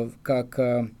инцидентов, как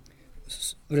в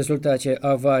результате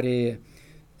аварии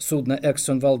судна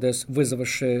Exxon Valdez,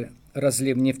 вызвавшей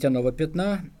разлив нефтяного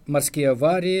пятна, морские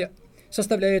аварии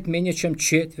составляет менее чем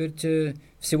четверть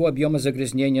всего объема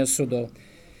загрязнения судов.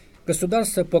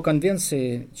 Государства по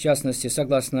конвенции, в частности,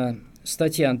 согласно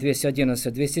статьям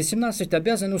 211-217,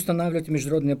 обязаны устанавливать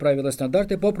международные правила и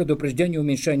стандарты по предупреждению,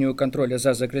 уменьшению контроля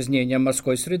за загрязнением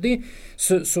морской среды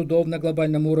с судов на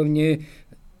глобальном уровне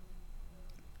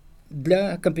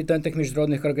для компетентных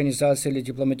международных организаций или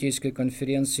дипломатической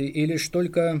конференции, и лишь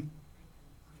только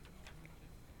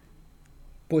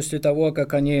после того,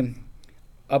 как они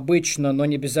обычно, но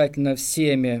не обязательно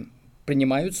всеми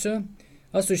принимаются,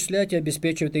 осуществлять и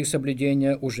обеспечивать их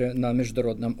соблюдение уже на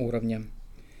международном уровне.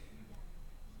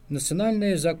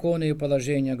 Национальные законы и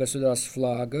положения государств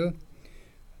флага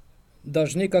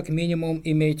должны как минимум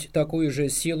иметь такую же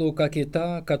силу, как и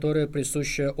та, которая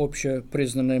присуща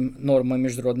общепризнанным нормам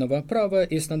международного права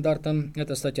и стандартам.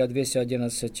 Это статья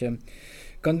 211.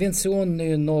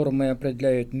 Конвенционные нормы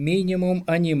определяют минимум,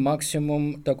 а не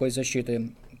максимум такой защиты.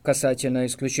 Касательно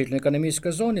исключительной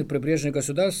экономической зоны, прибрежные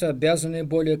государства обязаны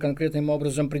более конкретным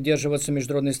образом придерживаться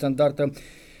международных стандартов,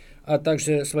 а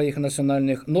также своих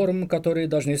национальных норм, которые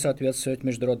должны соответствовать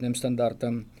международным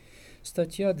стандартам.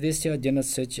 Статья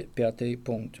 211, 5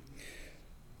 пункт.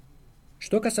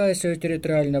 Что касается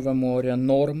территориального моря,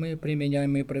 нормы,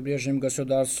 применяемые прибрежным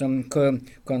государством к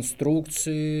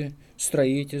конструкции,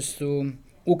 строительству,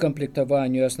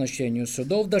 укомплектованию и оснащению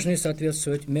судов, должны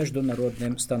соответствовать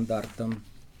международным стандартам.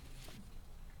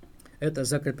 Это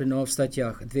закреплено в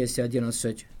статьях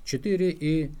 211.4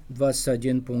 и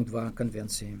 21 пункт 2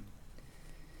 Конвенции.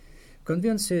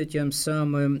 Конвенция тем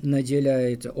самым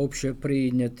наделяет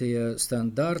общепринятые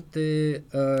стандарты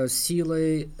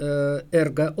силой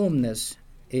erga omnes.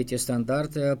 Эти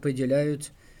стандарты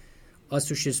определяют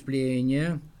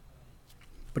осуществление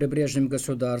прибрежным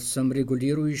государством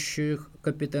регулирующих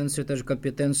компетенций, также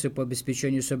компетенции по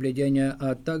обеспечению соблюдения,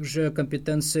 а также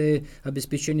компетенции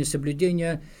обеспечения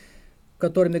соблюдения,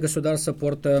 которыми государства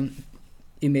порта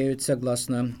имеют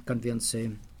согласно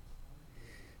Конвенции.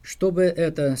 Чтобы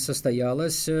это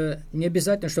состоялось, не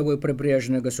обязательно, чтобы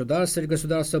прибрежное государство или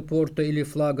государство порта или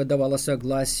флага давало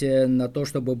согласие на то,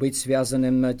 чтобы быть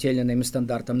связанным тем или иным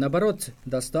стандартом. Наоборот,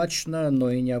 достаточно, но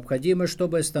и необходимо,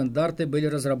 чтобы стандарты были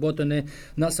разработаны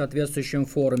на соответствующем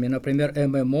форуме, например,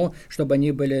 ММО, чтобы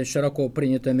они были широко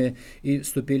принятыми и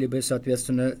вступили бы,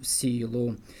 соответственно, в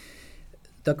силу.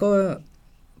 Такое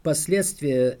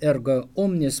последствия ergo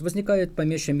omnis возникает по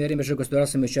меньшей мере между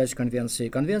государствами часть конвенции.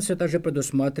 Конвенция также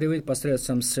предусматривает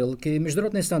посредством ссылки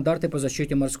международные стандарты по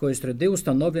защите морской среды,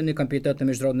 установленные компетентной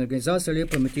международной организацией или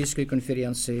политической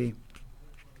конференцией.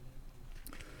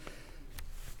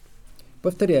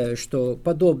 Повторяю, что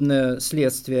подобное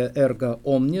следствие ergo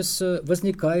omnis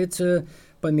возникает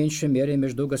по меньшей мере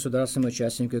между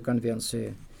государствами-участниками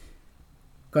конвенции.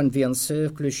 Конвенция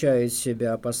включает в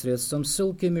себя посредством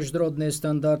ссылки международные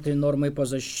стандарты и нормы по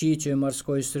защите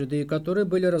морской среды, которые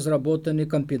были разработаны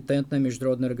компетентной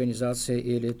международной организацией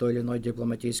или той или иной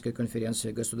дипломатической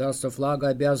конференцией. Государства флага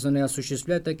обязаны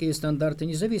осуществлять такие стандарты,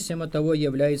 независимо от того,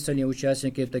 являются ли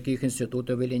участники таких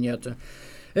институтов или нет.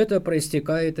 Это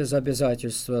проистекает из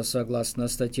обязательства, согласно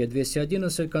статье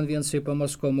 211 Конвенции по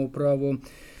морскому праву,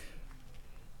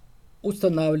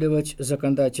 устанавливать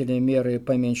законодательные меры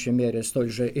по меньшей мере столь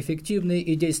же эффективные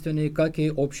и действенные, как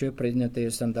и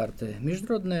общепринятые стандарты.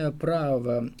 Международное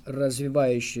право,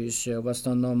 развивающееся в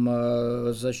основном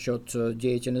за счет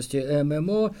деятельности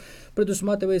ММО,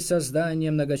 предусматривает создание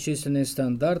многочисленных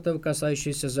стандартов,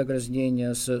 касающихся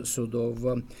загрязнения с судов.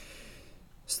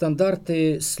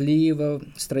 Стандарты слива,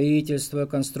 строительства,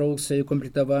 конструкции,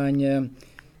 комплектования.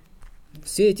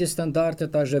 Все эти стандарты,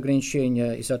 также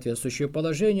ограничения и соответствующие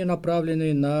положения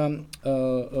направлены на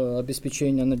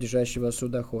обеспечение надлежащего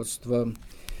судоходства.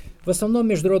 В основном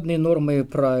международные нормы и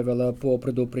правила по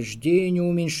предупреждению,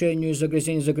 уменьшению и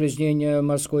загрязнения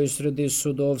морской среды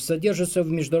судов содержатся в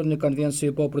Международной конвенции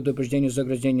по предупреждению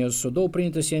загрязнения судов,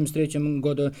 принятой в 1973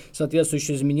 году,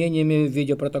 соответствующими изменениями в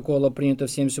виде протокола, принятого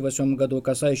в 1978 году,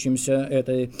 касающимся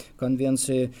этой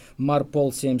конвенции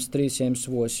Марпол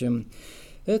 73-78.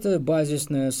 Это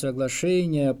базисное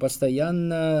соглашение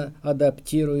постоянно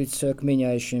адаптируется к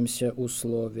меняющимся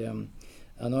условиям.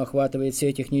 Оно охватывает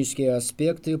все технические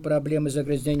аспекты проблемы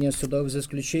загрязнения судов, за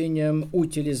исключением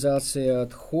утилизации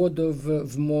отходов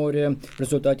в море в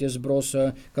результате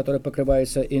сброса, который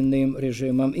покрывается иным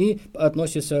режимом, и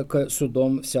относится к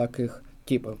судам всяких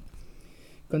типов.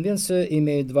 Конвенция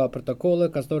имеет два протокола,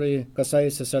 которые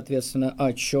касаются, соответственно,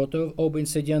 отчетов об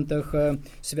инцидентах,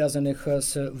 связанных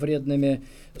с вредными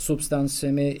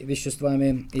субстанциями,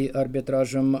 веществами и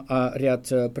арбитражем, а ряд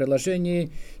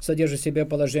приложений содержит в себе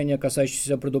положения,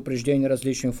 касающиеся предупреждения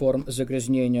различных форм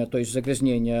загрязнения, то есть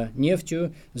загрязнения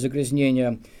нефтью,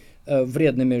 загрязнения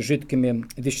вредными жидкими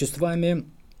веществами,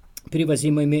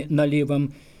 перевозимыми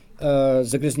наливом,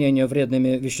 загрязнения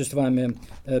вредными веществами,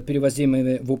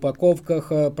 перевозимыми в упаковках,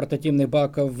 портативных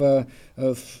баков, в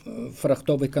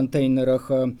фрахтовых контейнерах,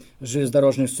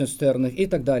 железнодорожных цистернах и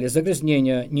так далее.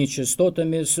 Загрязнения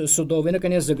нечистотами с судов и,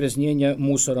 наконец, загрязнения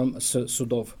мусором с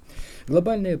судов.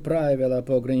 Глобальные правила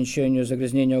по ограничению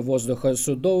загрязнения воздуха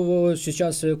судов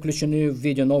сейчас включены в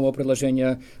виде нового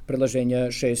приложения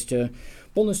 6.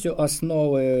 Полностью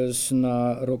основываясь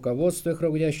на руководствах,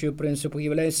 руководящим принципом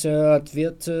является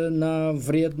ответ на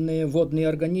вредные водные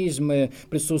организмы,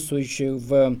 присутствующие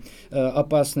в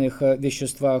опасных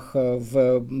веществах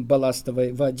в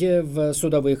балластовой воде, в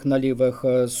судовых наливах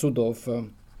судов.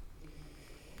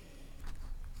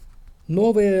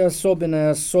 Новая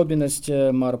особенность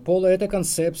Марпола – это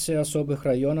концепция особых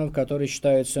районов, которые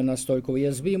считаются настолько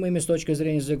уязвимыми с точки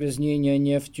зрения загрязнения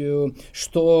нефтью,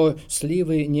 что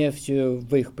сливы нефти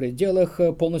в их пределах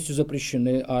полностью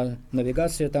запрещены, а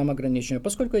навигация там ограничена.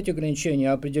 Поскольку эти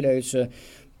ограничения определяются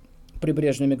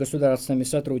прибрежными государствами в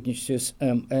сотрудничестве с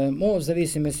ММО, в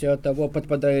зависимости от того,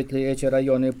 подпадают ли эти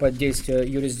районы под действие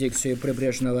юрисдикции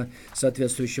прибрежного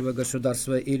соответствующего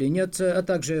государства или нет, а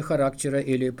также характера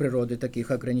или природы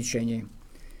таких ограничений.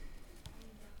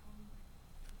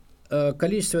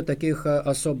 Количество таких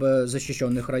особо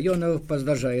защищенных районов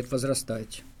продолжает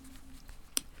возрастать.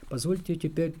 Позвольте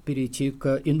теперь перейти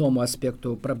к иному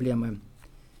аспекту проблемы.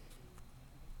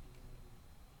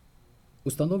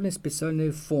 Установлен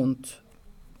специальный фонд,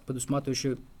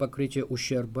 предусматривающий покрытие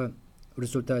ущерба в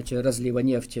результате разлива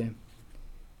нефти.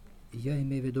 Я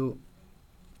имею в виду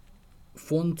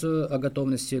фонд о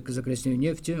готовности к загрязнению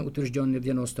нефти, утвержденный в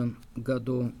 1990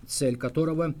 году, цель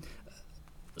которого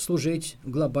служить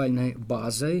глобальной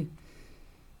базой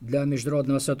для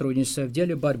международного сотрудничества в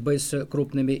деле борьбы с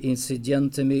крупными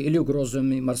инцидентами или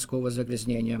угрозами морского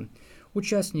загрязнения.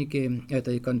 Участники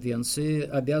этой конвенции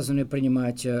обязаны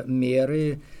принимать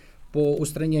меры по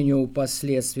устранению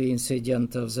последствий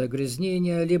инцидентов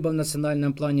загрязнения либо в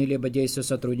национальном плане, либо действия в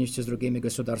сотрудничестве с другими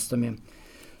государствами.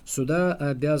 Суда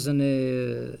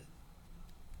обязаны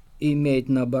иметь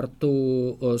на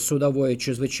борту судовой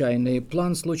чрезвычайный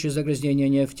план в случае загрязнения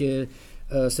нефти,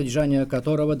 содержание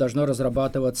которого должно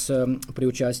разрабатываться при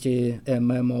участии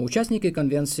ММО. Участники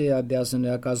конвенции обязаны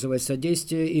оказывать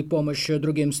содействие и помощь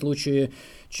другим в случае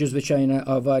чрезвычайной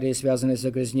аварии, связанной с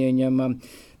загрязнением.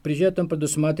 При этом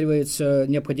предусматривается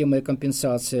необходимая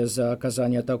компенсация за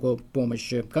оказание такой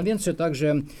помощи. Конвенция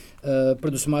также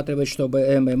предусматривает,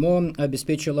 чтобы ММО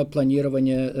обеспечила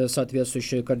планирование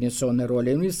соответствующей координационной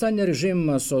роли. Универсальный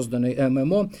режим, созданный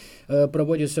ММО,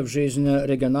 проводится в жизнь в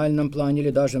региональном плане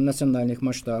или даже в национальных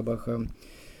масштабах.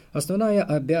 Основная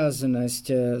обязанность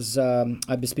за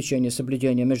обеспечение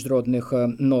соблюдения международных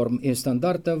норм и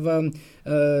стандартов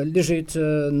лежит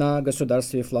на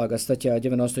государстве флага. Статья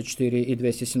 94 и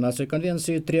 217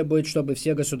 Конвенции требует, чтобы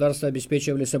все государства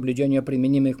обеспечивали соблюдение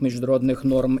применимых международных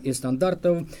норм и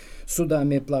стандартов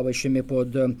судами, плавающими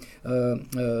под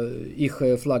их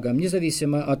флагом,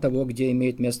 независимо от того, где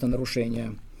имеет место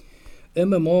нарушение.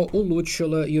 ММО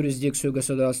улучшила юрисдикцию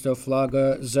государства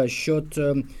флага за счет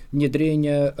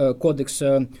внедрения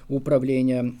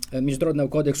Международного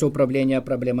кодекса управления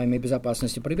проблемами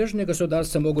безопасности. Приверженные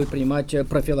государства могут принимать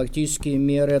профилактические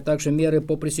меры, а также меры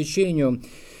по пресечению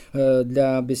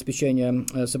для обеспечения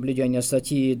соблюдения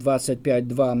статьи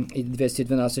 25.2 и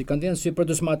 212 Конвенции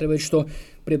предусматривает, что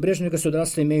прибрежные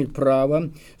государства имеют право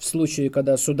в случае,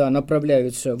 когда суда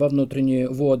направляются во внутренние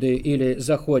воды или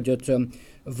заходят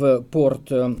в порт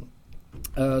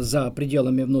за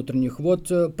пределами внутренних вод,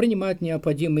 принимать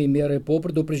необходимые меры по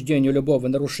предупреждению любого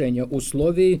нарушения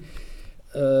условий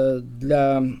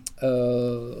для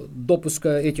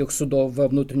допуска этих судов во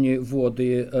внутренние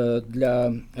воды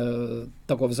для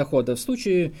такого захода. В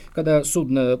случае, когда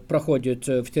судно проходит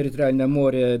в территориальное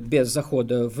море без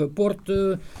захода в порт,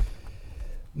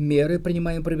 меры,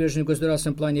 принимаемые прибрежным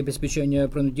государством в плане обеспечения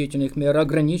принудительных мер,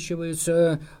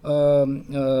 ограничиваются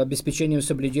обеспечением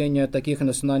соблюдения таких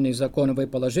национальных законов и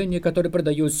положений, которые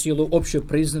придают силу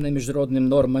общепризнанным международным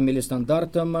нормам или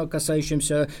стандартам,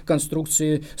 касающимся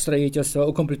конструкции, строительства,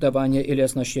 укомплектования или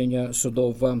оснащения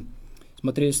судов.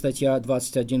 Смотри статья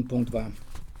 21 пункт 2.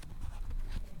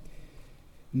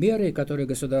 Меры, которые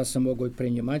государства могут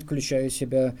принимать, включают в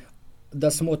себя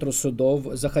досмотру судов,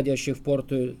 заходящих в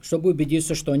порты, чтобы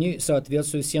убедиться, что они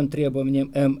соответствуют всем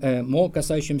требованиям ММО,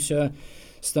 касающимся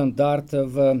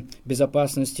стандартов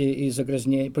безопасности и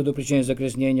предупреждения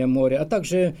загрязнения моря, а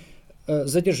также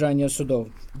задержания судов.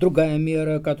 Другая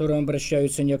мера, к которой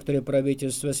обращаются некоторые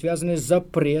правительства, связана с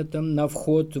запретом на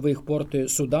вход в их порты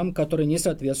судам, которые не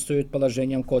соответствуют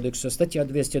положениям Кодекса. Статья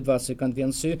 220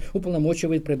 Конвенции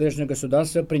уполномочивает прибрежные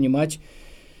государства принимать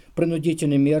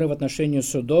принудительные меры в отношении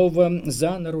судов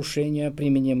за нарушение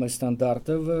применимых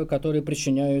стандартов, которые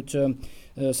причиняют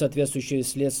соответствующие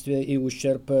следствия и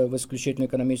ущерб в исключительной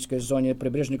экономической зоне.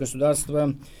 Прибрежные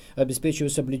государства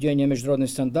обеспечивают соблюдение международных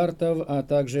стандартов, а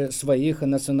также своих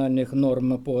национальных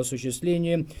норм по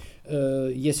осуществлению,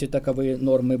 если таковые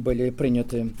нормы были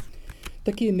приняты.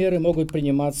 Такие меры могут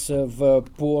приниматься в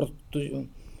порту,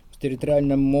 в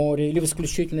территориальном море или в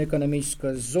исключительной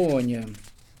экономической зоне.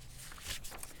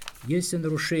 Если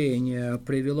нарушение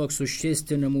привело к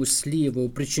существенному сливу,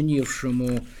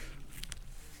 причинившему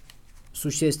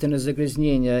существенное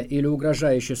загрязнение или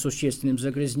угрожающее существенным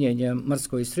загрязнением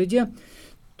морской среде,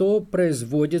 то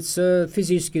производится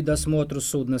физический досмотр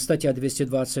судна. Статья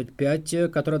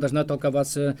 225, которая должна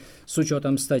толковаться с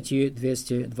учетом статьи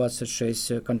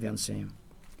 226 Конвенции.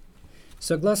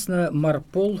 Согласно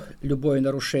Марпол, любое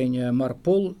нарушение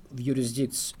Марпол в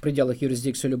пределах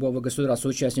юрисдикции любого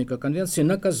государства-участника Конвенции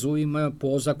наказуемо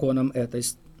по законам этой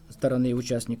стороны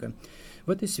участника.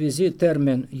 В этой связи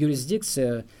термин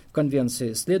 «юрисдикция» в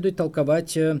Конвенции следует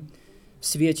толковать в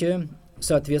свете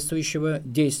соответствующего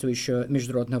действующего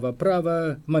международного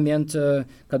права в момент,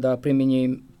 когда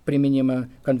применима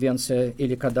Конвенция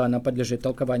или когда она подлежит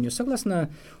толкованию. Согласно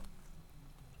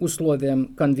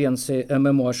условиям Конвенции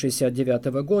ММО 1969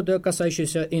 года,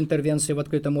 касающейся интервенции в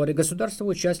открытом море,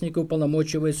 государства-участники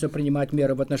уполномочиваются принимать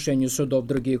меры в отношении судов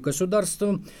других государств,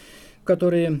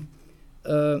 которые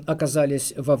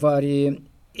оказались в аварии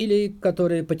или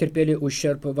которые потерпели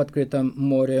ущерб в открытом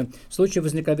море в случае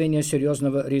возникновения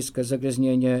серьезного риска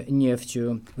загрязнения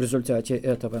нефтью в результате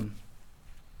этого.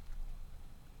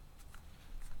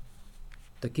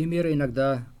 Такие меры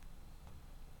иногда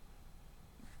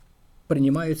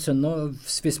принимаются, но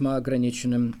с весьма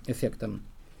ограниченным эффектом.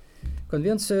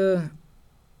 Конвенция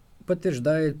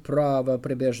подтверждает право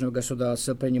прибрежного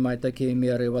государства принимать такие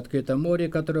меры в открытом море,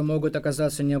 которые могут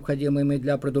оказаться необходимыми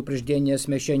для предупреждения,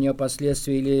 смягчения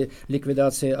последствий или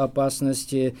ликвидации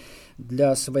опасности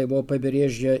для своего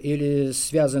побережья или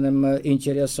связанным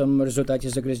интересом в результате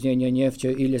загрязнения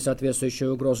нефтью или соответствующей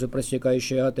угрозы,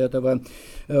 проистекающей от этого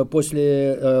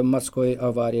после морской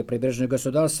аварии. Прибрежные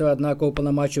государства, однако,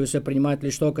 уполномачиваются принимать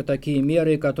лишь только такие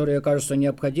меры, которые окажутся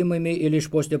необходимыми, и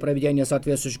лишь после проведения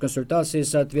соответствующих консультаций с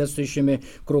соответствующими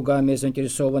кругами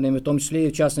заинтересованными, в том числе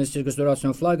и в частности с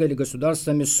государственным флагом или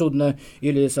государствами судна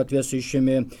или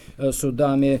соответствующими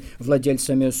судами,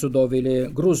 владельцами судов или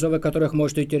грузов, о которых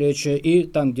может идти речь, и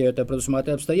там, где это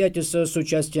предусматривает обстоятельства, с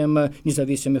участием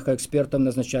независимых экспертов,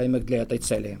 назначаемых для этой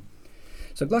цели.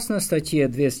 Согласно статье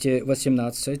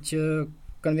 218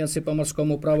 Конвенции по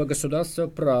морскому праву, государства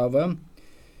права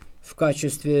в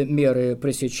качестве меры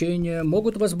пресечения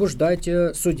могут возбуждать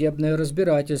судебное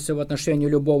разбирательство в отношении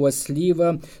любого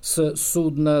слива с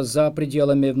судна за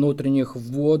пределами внутренних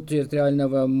вод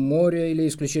территориального моря или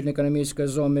исключительно экономической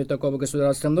зоны такого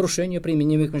государства в нарушение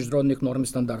применимых международных норм и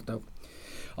стандартов.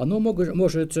 Оно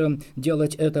может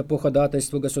делать это по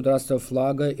ходатайству государства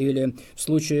флага или в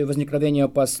случае возникновения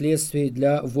последствий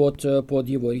для вод под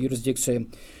его юрисдикцией.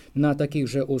 На таких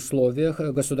же условиях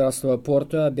государства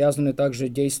порта обязаны также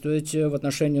действовать в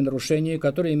отношении нарушений,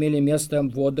 которые имели место в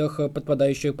водах,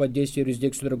 подпадающих под действие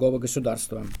юрисдикции другого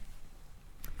государства.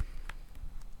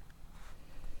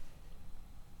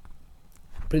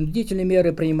 Принудительные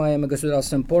меры, принимаемые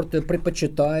государством порта,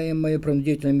 предпочитаемые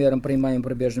принудительным мерам, принимаемым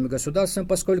прибрежным государством,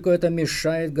 поскольку это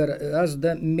мешает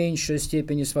гораздо меньшей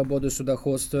степени свободы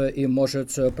судоходства и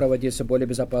может проводиться более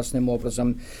безопасным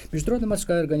образом. Международная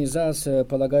морская организация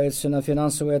полагается на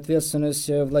финансовую ответственность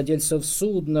владельцев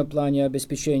судна в плане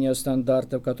обеспечения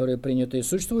стандартов, которые приняты.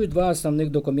 Существует два основных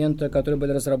документа, которые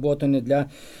были разработаны для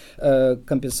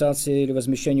компенсации или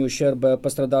возмещения ущерба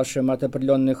пострадавшим от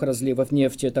определенных разливов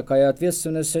нефти. Такая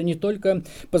ответственность не только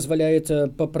позволяет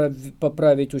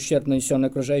поправить ущерб, нанесенный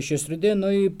окружающей среде, но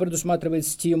и предусматривает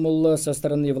стимул со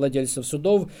стороны владельцев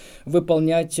судов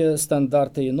выполнять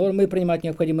стандарты и нормы, принимать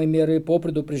необходимые меры по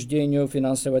предупреждению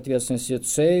финансовой ответственности.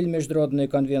 Цель Международной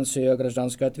конвенции о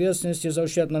гражданской ответственности за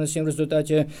ущерб, нанесенный в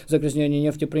результате загрязнения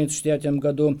нефти, принятый в 1969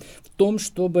 году, в том,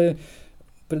 чтобы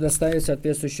предоставить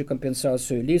соответствующую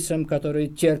компенсацию лицам, которые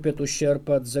терпят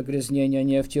ущерб от загрязнения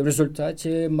нефти в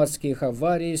результате морских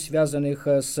аварий, связанных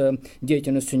с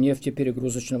деятельностью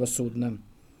нефтеперегрузочного судна.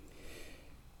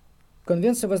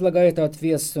 Конвенция возлагает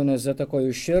ответственность за такой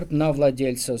ущерб на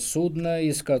владельца судна,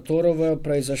 из которого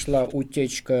произошла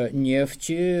утечка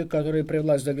нефти, которая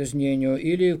привела к загрязнению,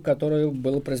 или в которой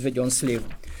был произведен слив.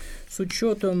 С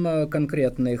учетом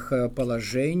конкретных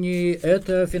положений,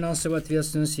 эта финансовая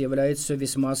ответственность является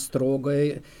весьма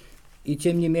строгой, и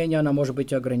тем не менее она может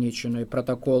быть ограниченной.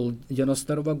 Протокол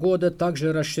 1992 года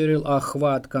также расширил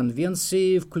охват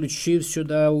конвенции, включив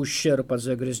сюда ущерб от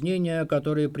загрязнения,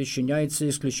 который причиняется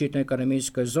исключительно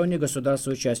экономической зоне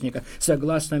государства-участника.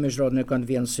 Согласно Международной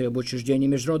конвенции об учреждении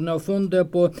Международного фонда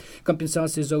по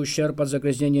компенсации за ущерб от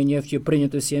загрязнения нефти,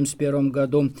 принятой в 1971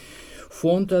 году,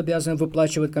 фонд обязан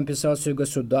выплачивать компенсацию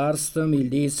государствам и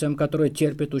лицам, которые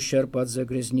терпят ущерб от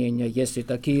загрязнения, если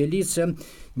такие лица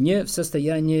не в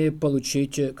состоянии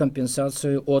получить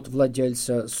компенсацию от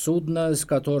владельца судна, с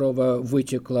которого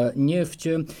вытекла нефть,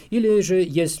 или же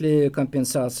если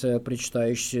компенсация,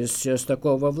 причитающаяся с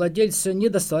такого владельца,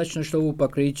 недостаточно, чтобы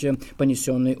покрыть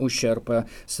понесенный ущерб.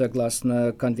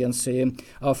 Согласно Конвенции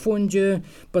о фонде,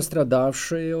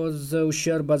 пострадавшие от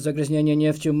ущерба от загрязнения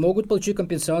нефти могут получить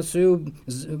компенсацию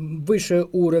выше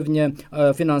уровня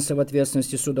финансовой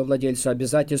ответственности судовладельца.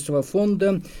 Обязательство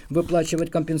фонда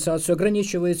выплачивать компенсацию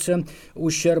ограничивается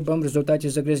ущербом в результате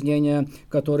загрязнения,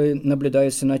 который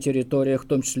наблюдается на территориях, в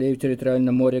том числе и в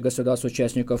территориальном море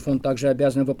государств-участников. Фонд также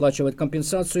обязан выплачивать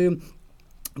компенсацию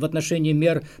в отношении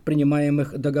мер,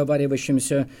 принимаемых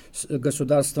договаривающимся с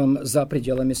государством за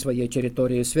пределами своей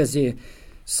территории. В связи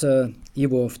с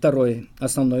его второй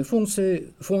основной функцией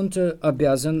фонд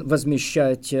обязан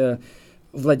возмещать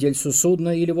владельцу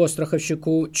судна или его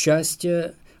страховщику часть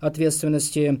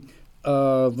ответственности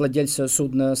владельца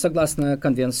судна согласно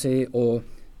Конвенции о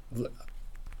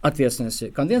ответственности.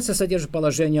 Конвенция содержит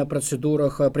положения о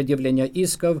процедурах предъявления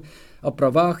исков, о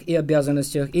правах и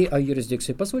обязанностях и о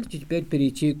юрисдикции. Позвольте теперь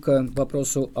перейти к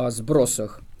вопросу о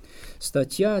сбросах.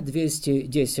 Статья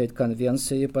 210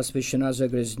 Конвенции посвящена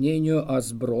загрязнению от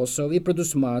сбросов и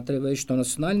предусматривает, что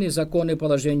национальные законы и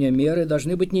положения меры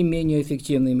должны быть не менее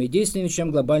эффективными действиями,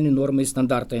 чем глобальные нормы и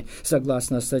стандарты.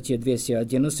 Согласно статье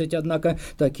 211, однако,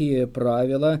 такие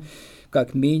правила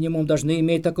как минимум должны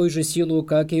иметь такую же силу,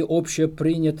 как и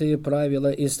общепринятые правила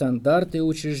и стандарты,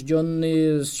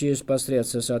 учрежденные через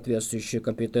посредством соответствующих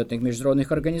компетентных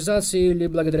международных организаций или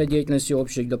благодаря деятельности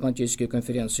общих дипломатических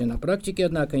конференций. На практике,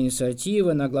 однако,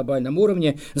 инициатива на глобальном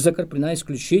уровне закреплена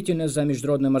исключительно за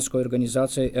Международной морской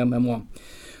организацией ММО.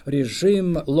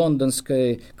 Режим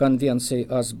Лондонской конвенции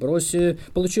о сбросе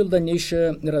получил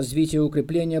дальнейшее развитие и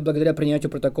укрепление благодаря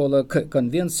принятию протокола к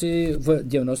конвенции в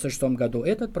 1996 году.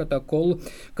 Этот протокол,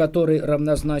 который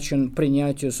равнозначен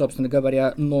принятию, собственно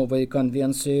говоря, новой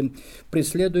конвенции,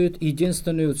 преследует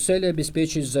единственную цель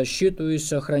обеспечить защиту и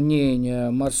сохранение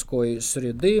морской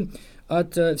среды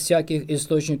от всяких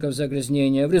источников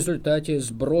загрязнения в результате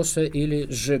сброса или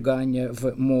сжигания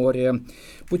в море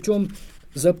путем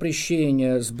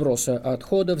запрещение сброса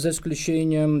отходов, за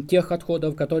исключением тех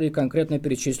отходов, которые конкретно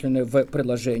перечислены в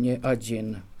приложении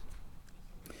 1.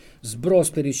 Сброс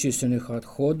перечисленных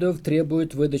отходов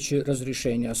требует выдачи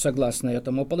разрешения. Согласно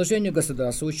этому положению,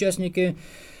 государства-участники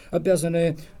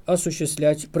обязаны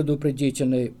осуществлять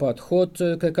предупредительный подход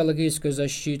к экологической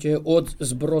защите от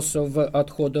сбросов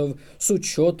отходов с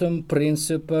учетом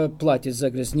принципа «платит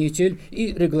загрязнитель»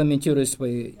 и регламентируя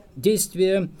свои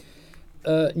действия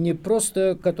не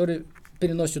просто, которые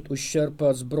переносят ущерб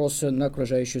от сброса на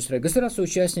окружающую среду.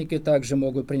 Государства-участники также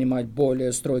могут принимать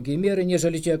более строгие меры,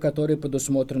 нежели те, которые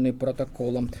предусмотрены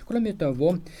протоколом. Кроме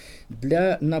того,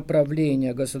 для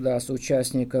направления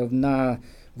государств-участников на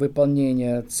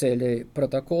выполнение целей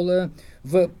протокола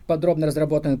в подробно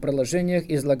разработанных приложениях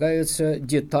излагаются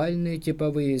детальные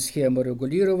типовые схемы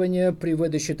регулирования при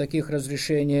выдаче таких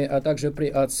разрешений, а также при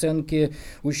оценке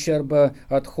ущерба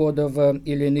отходов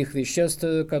или иных веществ,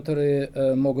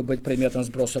 которые могут быть предметом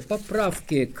сброса.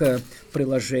 Поправки к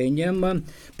приложениям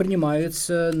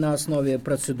принимаются на основе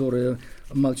процедуры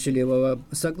молчаливого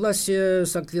согласия,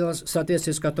 в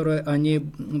соответствии с которой они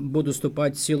будут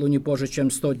вступать в силу не позже,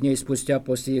 чем 100 дней спустя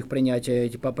после их принятия.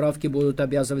 Эти поправки будут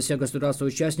обязывать все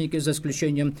государства-участники, за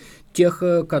исключением тех,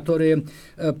 которые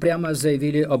прямо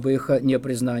заявили об их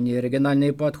непризнании.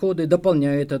 Региональные подходы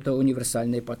дополняют это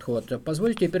универсальный подход.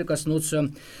 Позвольте теперь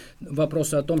коснуться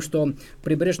вопроса о том, что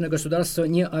прибрежное государство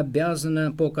не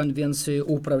обязано по конвенции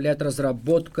управлять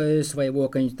разработкой своего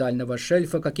континентального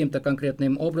шельфа каким-то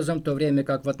конкретным образом, в то время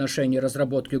как в отношении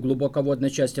разработки глубоководной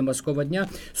части морского дня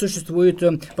существует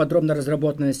подробно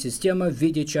разработанная система в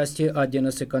виде части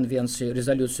 11 конвенции,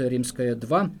 резолюция Римская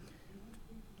 2.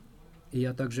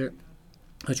 Я также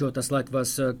хочу отослать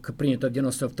вас к принятому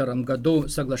в 1992 году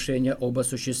соглашению об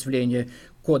осуществлении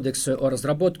кодекса о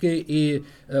разработке и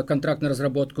контракт на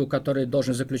разработку, который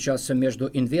должен заключаться между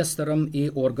инвестором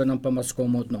и органом по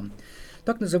морскому дну.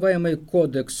 Так называемый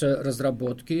кодекс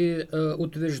разработки,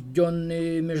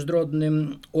 утвержденный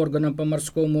международным органом по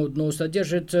морскому дну,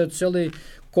 содержит целый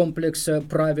комплекс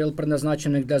правил,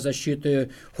 предназначенных для защиты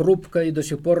хрупкой и до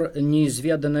сих пор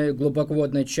неизведанной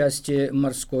глубоководной части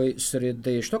морской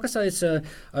среды. Что касается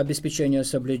обеспечения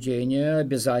соблюдения,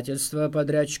 обязательства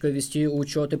подрядчика вести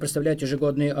учет и представлять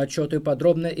ежегодные отчеты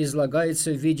подробно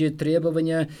излагается в виде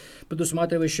требования,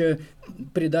 предусматривающего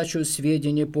передачу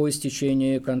сведений по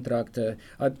истечении контракта.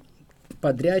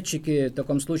 Подрядчики в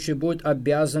таком случае будут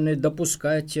обязаны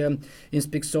допускать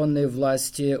инспекционные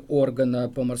власти органа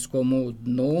по морскому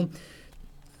дну.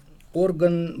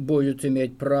 Орган будет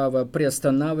иметь право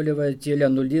приостанавливать или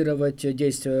аннулировать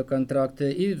действие контракта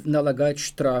и налагать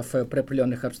штрафы при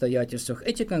определенных обстоятельствах.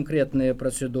 Эти конкретные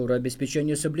процедуры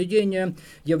обеспечения соблюдения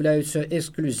являются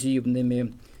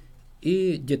эксклюзивными,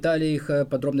 и детали их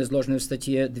подробно изложены в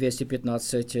статье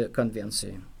 215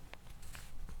 Конвенции.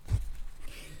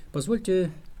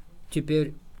 Позвольте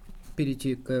теперь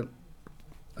перейти к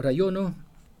району,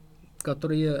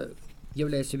 который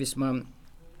является весьма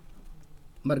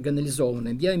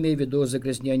маргинализованным. Я имею в виду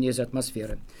загрязнение из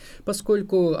атмосферы.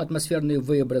 Поскольку атмосферные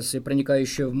выбросы,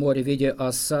 проникающие в море в виде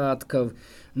осадков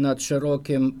над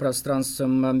широким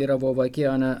пространством Мирового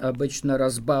океана, обычно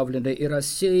разбавлены и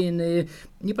рассеяны,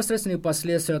 непосредственные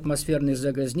последствия атмосферных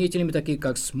загрязнителей, такие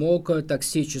как смог,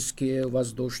 токсические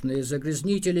воздушные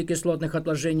загрязнители кислотных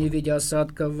отложений в виде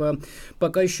осадков,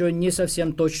 пока еще не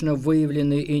совсем точно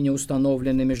выявлены и не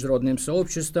установлены международным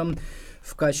сообществом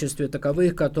в качестве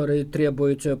таковых, которые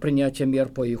требуют принятия мер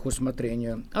по их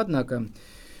усмотрению. Однако,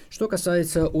 что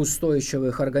касается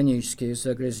устойчивых органических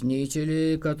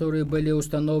загрязнителей, которые были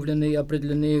установлены и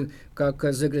определены как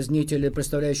загрязнители,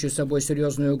 представляющие собой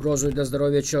серьезную угрозу для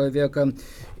здоровья человека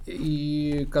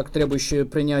и как требующие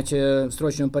принятия в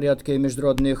срочном порядке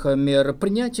международных мер,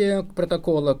 принятие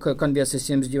протокола к Конвенции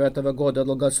 1979 года о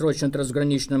долгосрочном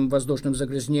трансграничном воздушном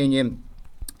загрязнении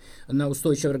на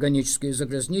устойчивые органические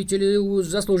загрязнители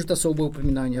заслужит особого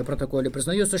упоминания. В протоколе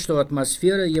признается, что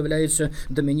атмосфера является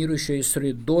доминирующей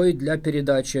средой для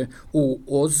передачи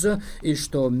УОЗ, и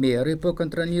что меры по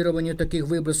контролированию таких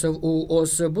выбросов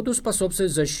УОЗ будут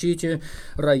способствовать защите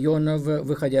районов,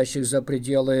 выходящих за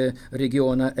пределы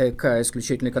региона ЭК,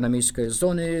 исключительно экономической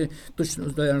зоны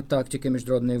Антарктики,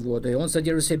 международные воды. Он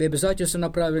содержит в себе обязательства,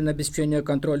 направленные на обеспечение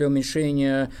контроля,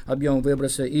 уменьшения объема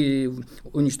выброса и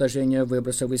уничтожения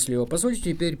выбросов из слива.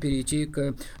 Позвольте теперь перейти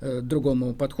к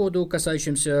другому подходу,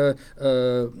 касающимся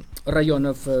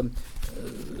районов,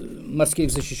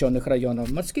 морских защищенных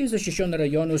районов. Морские защищенные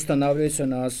районы устанавливаются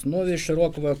на основе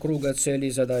широкого круга целей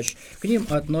и задач. К ним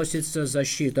относится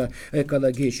защита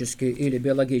экологически или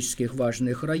биологически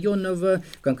важных районов,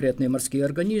 конкретные морские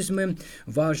организмы,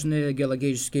 важные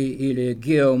геологические или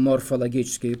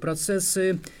геоморфологические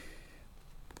процессы,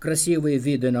 красивые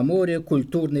виды на море,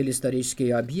 культурные или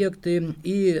исторические объекты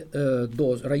и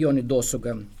районы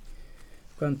досуга.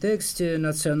 В контексте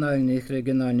национальных и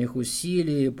региональных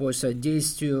усилий по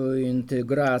содействию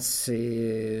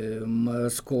интеграции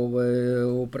морского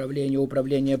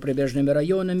управления прибрежными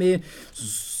районами,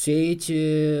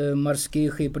 сети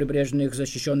морских и прибрежных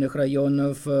защищенных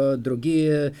районов,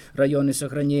 другие районы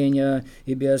сохранения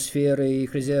и биосферы, и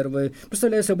их резервы,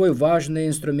 представляют собой важные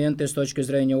инструменты с точки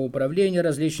зрения управления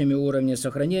различными уровнями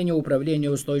сохранения, управления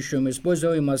устойчивым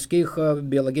использованием морских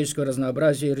биологического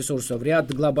разнообразия и ресурсов.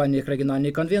 Ряд глобальных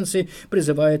региональных конвенций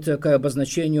призывает к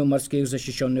обозначению морских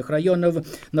защищенных районов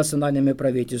национальными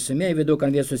правительствами. Имея в виду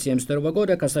Конвенцию 1972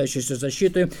 года, касающуюся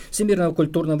защиты всемирного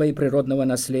культурного и природного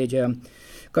наследия.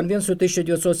 Конвенцию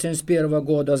 1971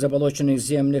 года о заболоченных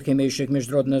землях, имеющих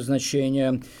международное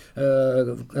значение,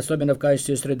 особенно в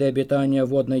качестве среды обитания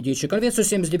водной дичи. Конвенцию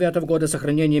 1979 года о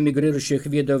сохранении мигрирующих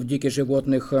видов диких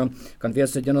животных.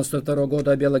 Конвенция 1992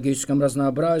 года о биологическом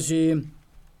разнообразии.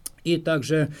 И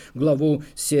также главу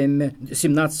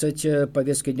 17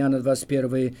 повестки дня на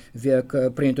 21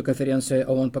 век, принятую конференцией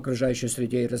ООН по окружающей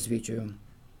среде и развитию.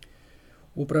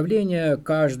 Управление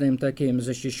каждым таким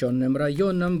защищенным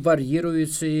районом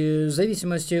варьируется в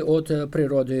зависимости от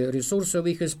природы ресурсов,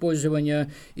 их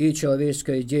использования и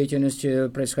человеческой деятельности,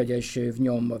 происходящей в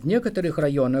нем. В некоторых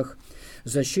районах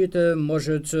защита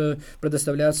может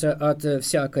предоставляться от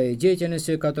всякой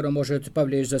деятельности, которая может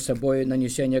повлечь за собой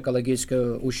нанесение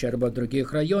экологического ущерба в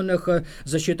других районах.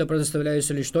 Защита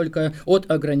предоставляется лишь только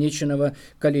от ограниченного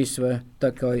количества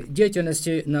такой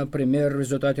деятельности, например, в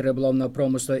результате рыболовного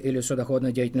промысла или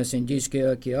судоходной деятельности. Индийский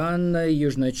океан,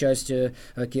 южная часть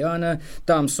океана,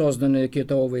 там созданы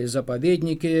китовые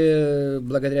заповедники,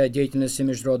 благодаря деятельности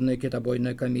Международной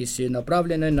китобойной комиссии,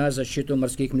 направленной на защиту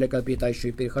морских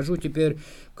млекопитающих. Перехожу теперь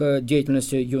к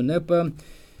деятельности ЮНЕПа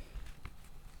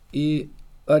и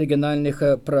оригинальных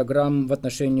программ в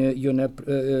отношении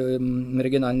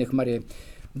региональных морей.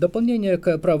 В дополнение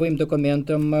к правовым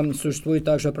документам существуют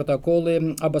также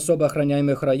протоколы об особо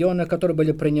охраняемых районах, которые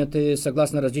были приняты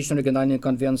согласно различным региональным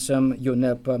конвенциям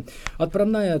ЮНЕП.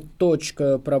 Отправная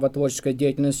точка правотворческой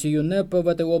деятельности ЮНЕП в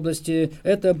этой области –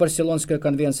 это Барселонская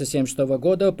конвенция 1976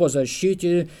 года по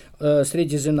защите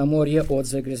Средиземноморья от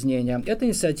загрязнения. Эта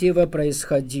инициатива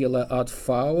происходила от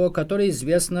ФАО, которая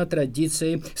известна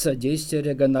традицией содействия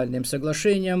региональным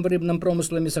соглашениям в рыбном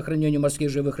промысле и сохранению морских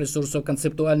живых ресурсов.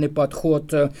 Концептуальный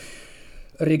подход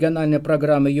региональной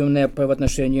программы ЮНЕП в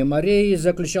отношении морей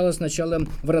заключалась сначала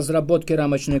в разработке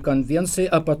рамочной конвенции,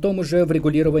 а потом уже в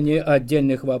регулировании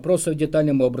отдельных вопросов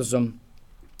детальным образом.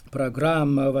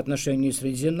 Программа в отношении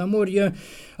Средиземноморья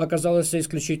оказалась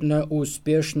исключительно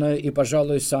успешной и,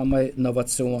 пожалуй, самой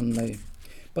инновационной.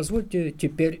 Позвольте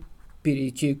теперь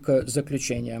перейти к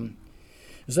заключениям.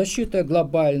 Защита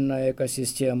глобальной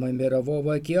экосистемы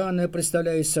Мирового океана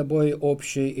представляет собой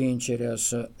общий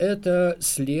интерес. Это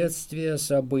следствие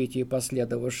событий,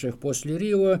 последовавших после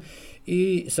Рио,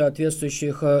 и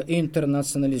соответствующих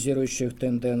интернационализирующих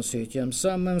тенденций. Тем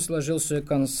самым сложился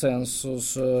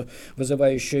консенсус,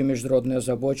 вызывающий международную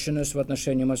озабоченность в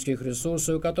отношении морских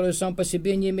ресурсов, который сам по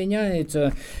себе не меняет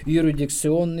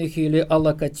юрисдикционных или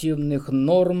аллокативных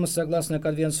норм согласно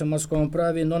Конвенции о морском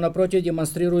праве, но, напротив,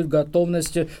 демонстрирует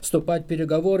готовность вступать в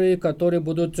переговоры, которые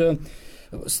будут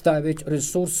ставить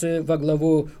ресурсы во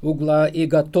главу угла и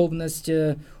готовность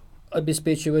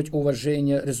обеспечивать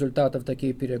уважение результатов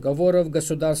таких переговоров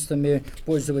государствами,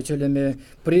 пользователями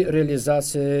при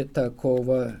реализации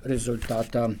такого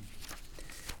результата.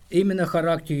 Именно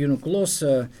характер ЮНКЛОС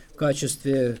в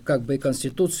качестве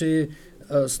Конституции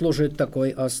служит такой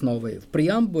основой. В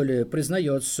преамбуле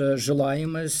признается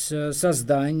желаемость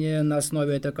создания на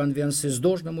основе этой конвенции с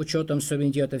должным учетом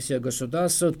суверенитета всех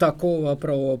государств такого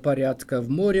правового порядка в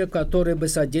море, который бы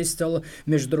содействовал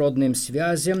международным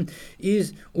связям и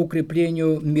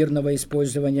укреплению мирного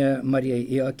использования морей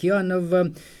и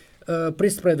океанов при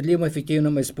справедливом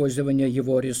эффективном использовании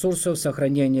его ресурсов,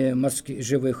 сохранении морских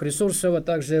живых ресурсов, а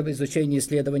также в изучении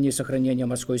исследований и сохранения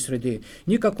морской среды.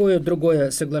 Никакое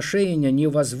другое соглашение не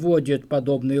возводит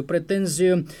подобную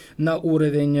претензию на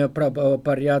уровень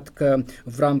правопорядка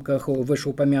в рамках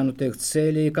вышеупомянутых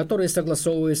целей, которые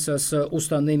согласовываются с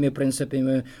уставными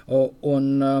принципами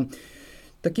ООН.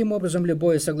 Таким образом,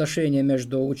 любое соглашение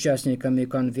между участниками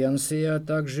конвенции, а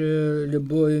также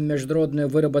любая международная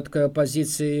выработка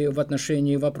позиции в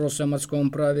отношении вопроса о морском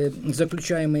праве,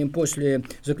 заключаемые после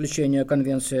заключения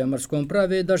конвенции о морском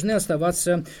праве, должны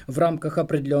оставаться в рамках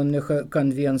определенных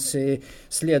конвенций,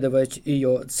 следовать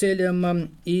ее целям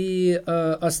и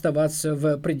оставаться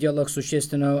в пределах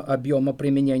существенного объема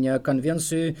применения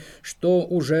конвенции,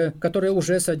 которая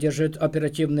уже содержит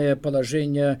оперативные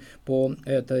положения по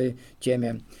этой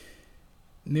теме.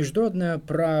 Международное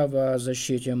право о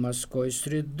защите морской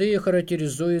среды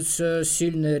характеризуется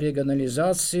сильной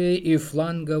регионализацией и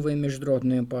фланговым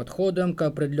международным подходом к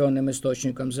определенным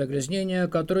источникам загрязнения,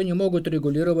 которые не могут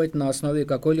регулировать на основе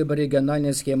какой-либо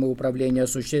региональной схемы управления.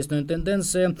 Существенная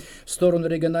тенденция в сторону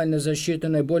региональной защиты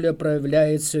наиболее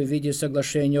проявляется в виде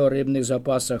соглашения о рыбных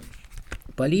запасах.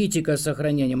 Политика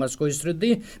сохранения морской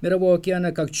среды Мирового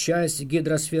океана как часть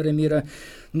гидросферы мира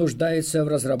нуждается в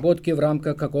разработке в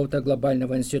рамках какого-то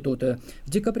глобального института. В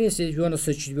декабре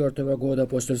 1994 года,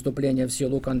 после вступления в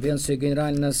силу Конвенции,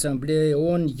 Генеральная Ассамблея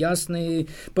ООН ясно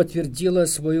подтвердила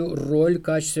свою роль в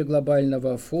качестве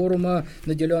глобального форума,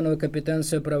 наделенного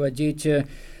компетенцией проводить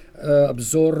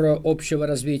обзор общего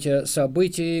развития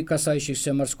событий,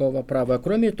 касающихся морского права.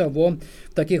 Кроме того,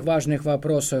 в таких важных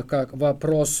вопросах, как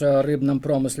вопрос о рыбном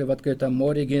промысле в открытом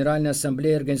море, Генеральная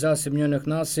Ассамблея Организации Объединенных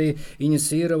Наций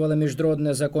инициировала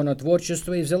международное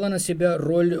законотворчество и взяла на себя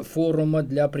роль форума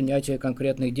для принятия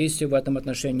конкретных действий в этом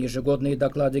отношении. Ежегодные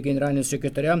доклады Генерального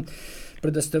секретаря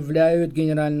предоставляют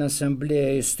Генеральной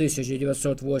Ассамблее с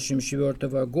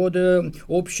 1984 года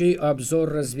общий обзор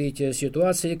развития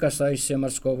ситуации, касающейся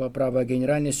морского права.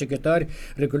 Генеральный секретарь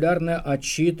регулярно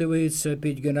отчитывается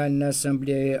перед Генеральной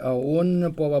Ассамблеей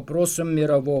ООН по вопросам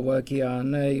Мирового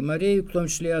океана и морей, в том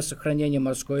числе о сохранении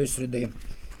морской среды.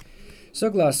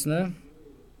 Согласно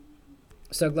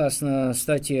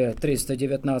статье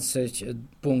 319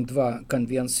 пункт 2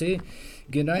 Конвенции,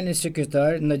 Генеральный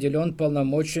секретарь наделен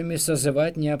полномочиями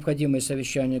созывать необходимые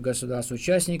совещания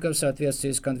государств-участников в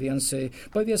соответствии с Конвенцией.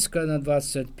 Повестка на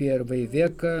 21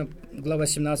 век, глава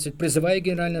 17, призывая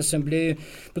Генеральную Ассамблею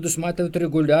предусматривать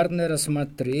регулярное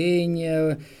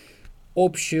рассмотрение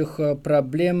общих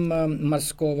проблем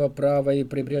морского права и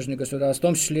прибрежных государств, в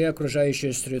том числе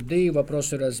окружающей среды и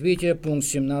вопросы развития, пункт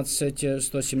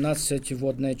 117,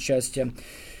 вводная часть.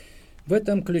 В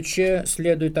этом ключе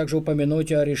следует также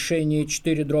упомянуть о решении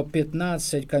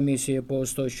 4/15 Комиссии по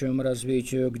устойчивому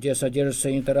развитию, где содержится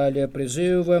интералия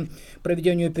призыв к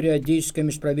проведению периодических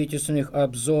межправительственных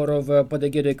обзоров под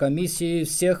эгидой комиссии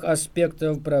всех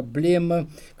аспектов проблем,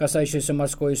 касающихся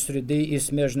морской среды и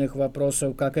смежных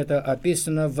вопросов, как это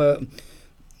описано в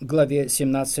главе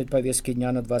 17 повестки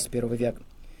дня на 21 век.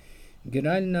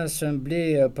 Генеральная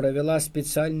Ассамблея провела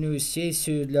специальную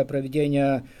сессию для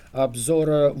проведения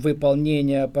обзора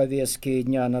выполнения повестки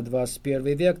дня на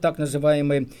 21 век, так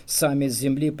называемый «Саммит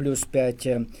Земли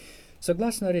 +5».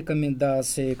 Согласно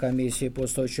рекомендации Комиссии по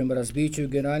устойчивому развитию,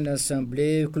 Генеральная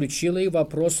Ассамблея включила и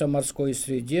вопрос о морской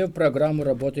среде в программу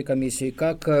работы Комиссии.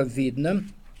 Как видно,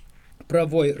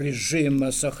 правовой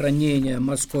режим сохранения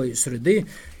морской среды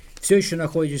все еще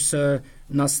находится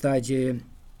на стадии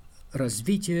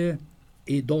развития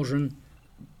и должен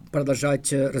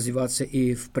продолжать развиваться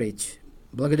и впредь.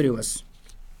 Благодарю вас.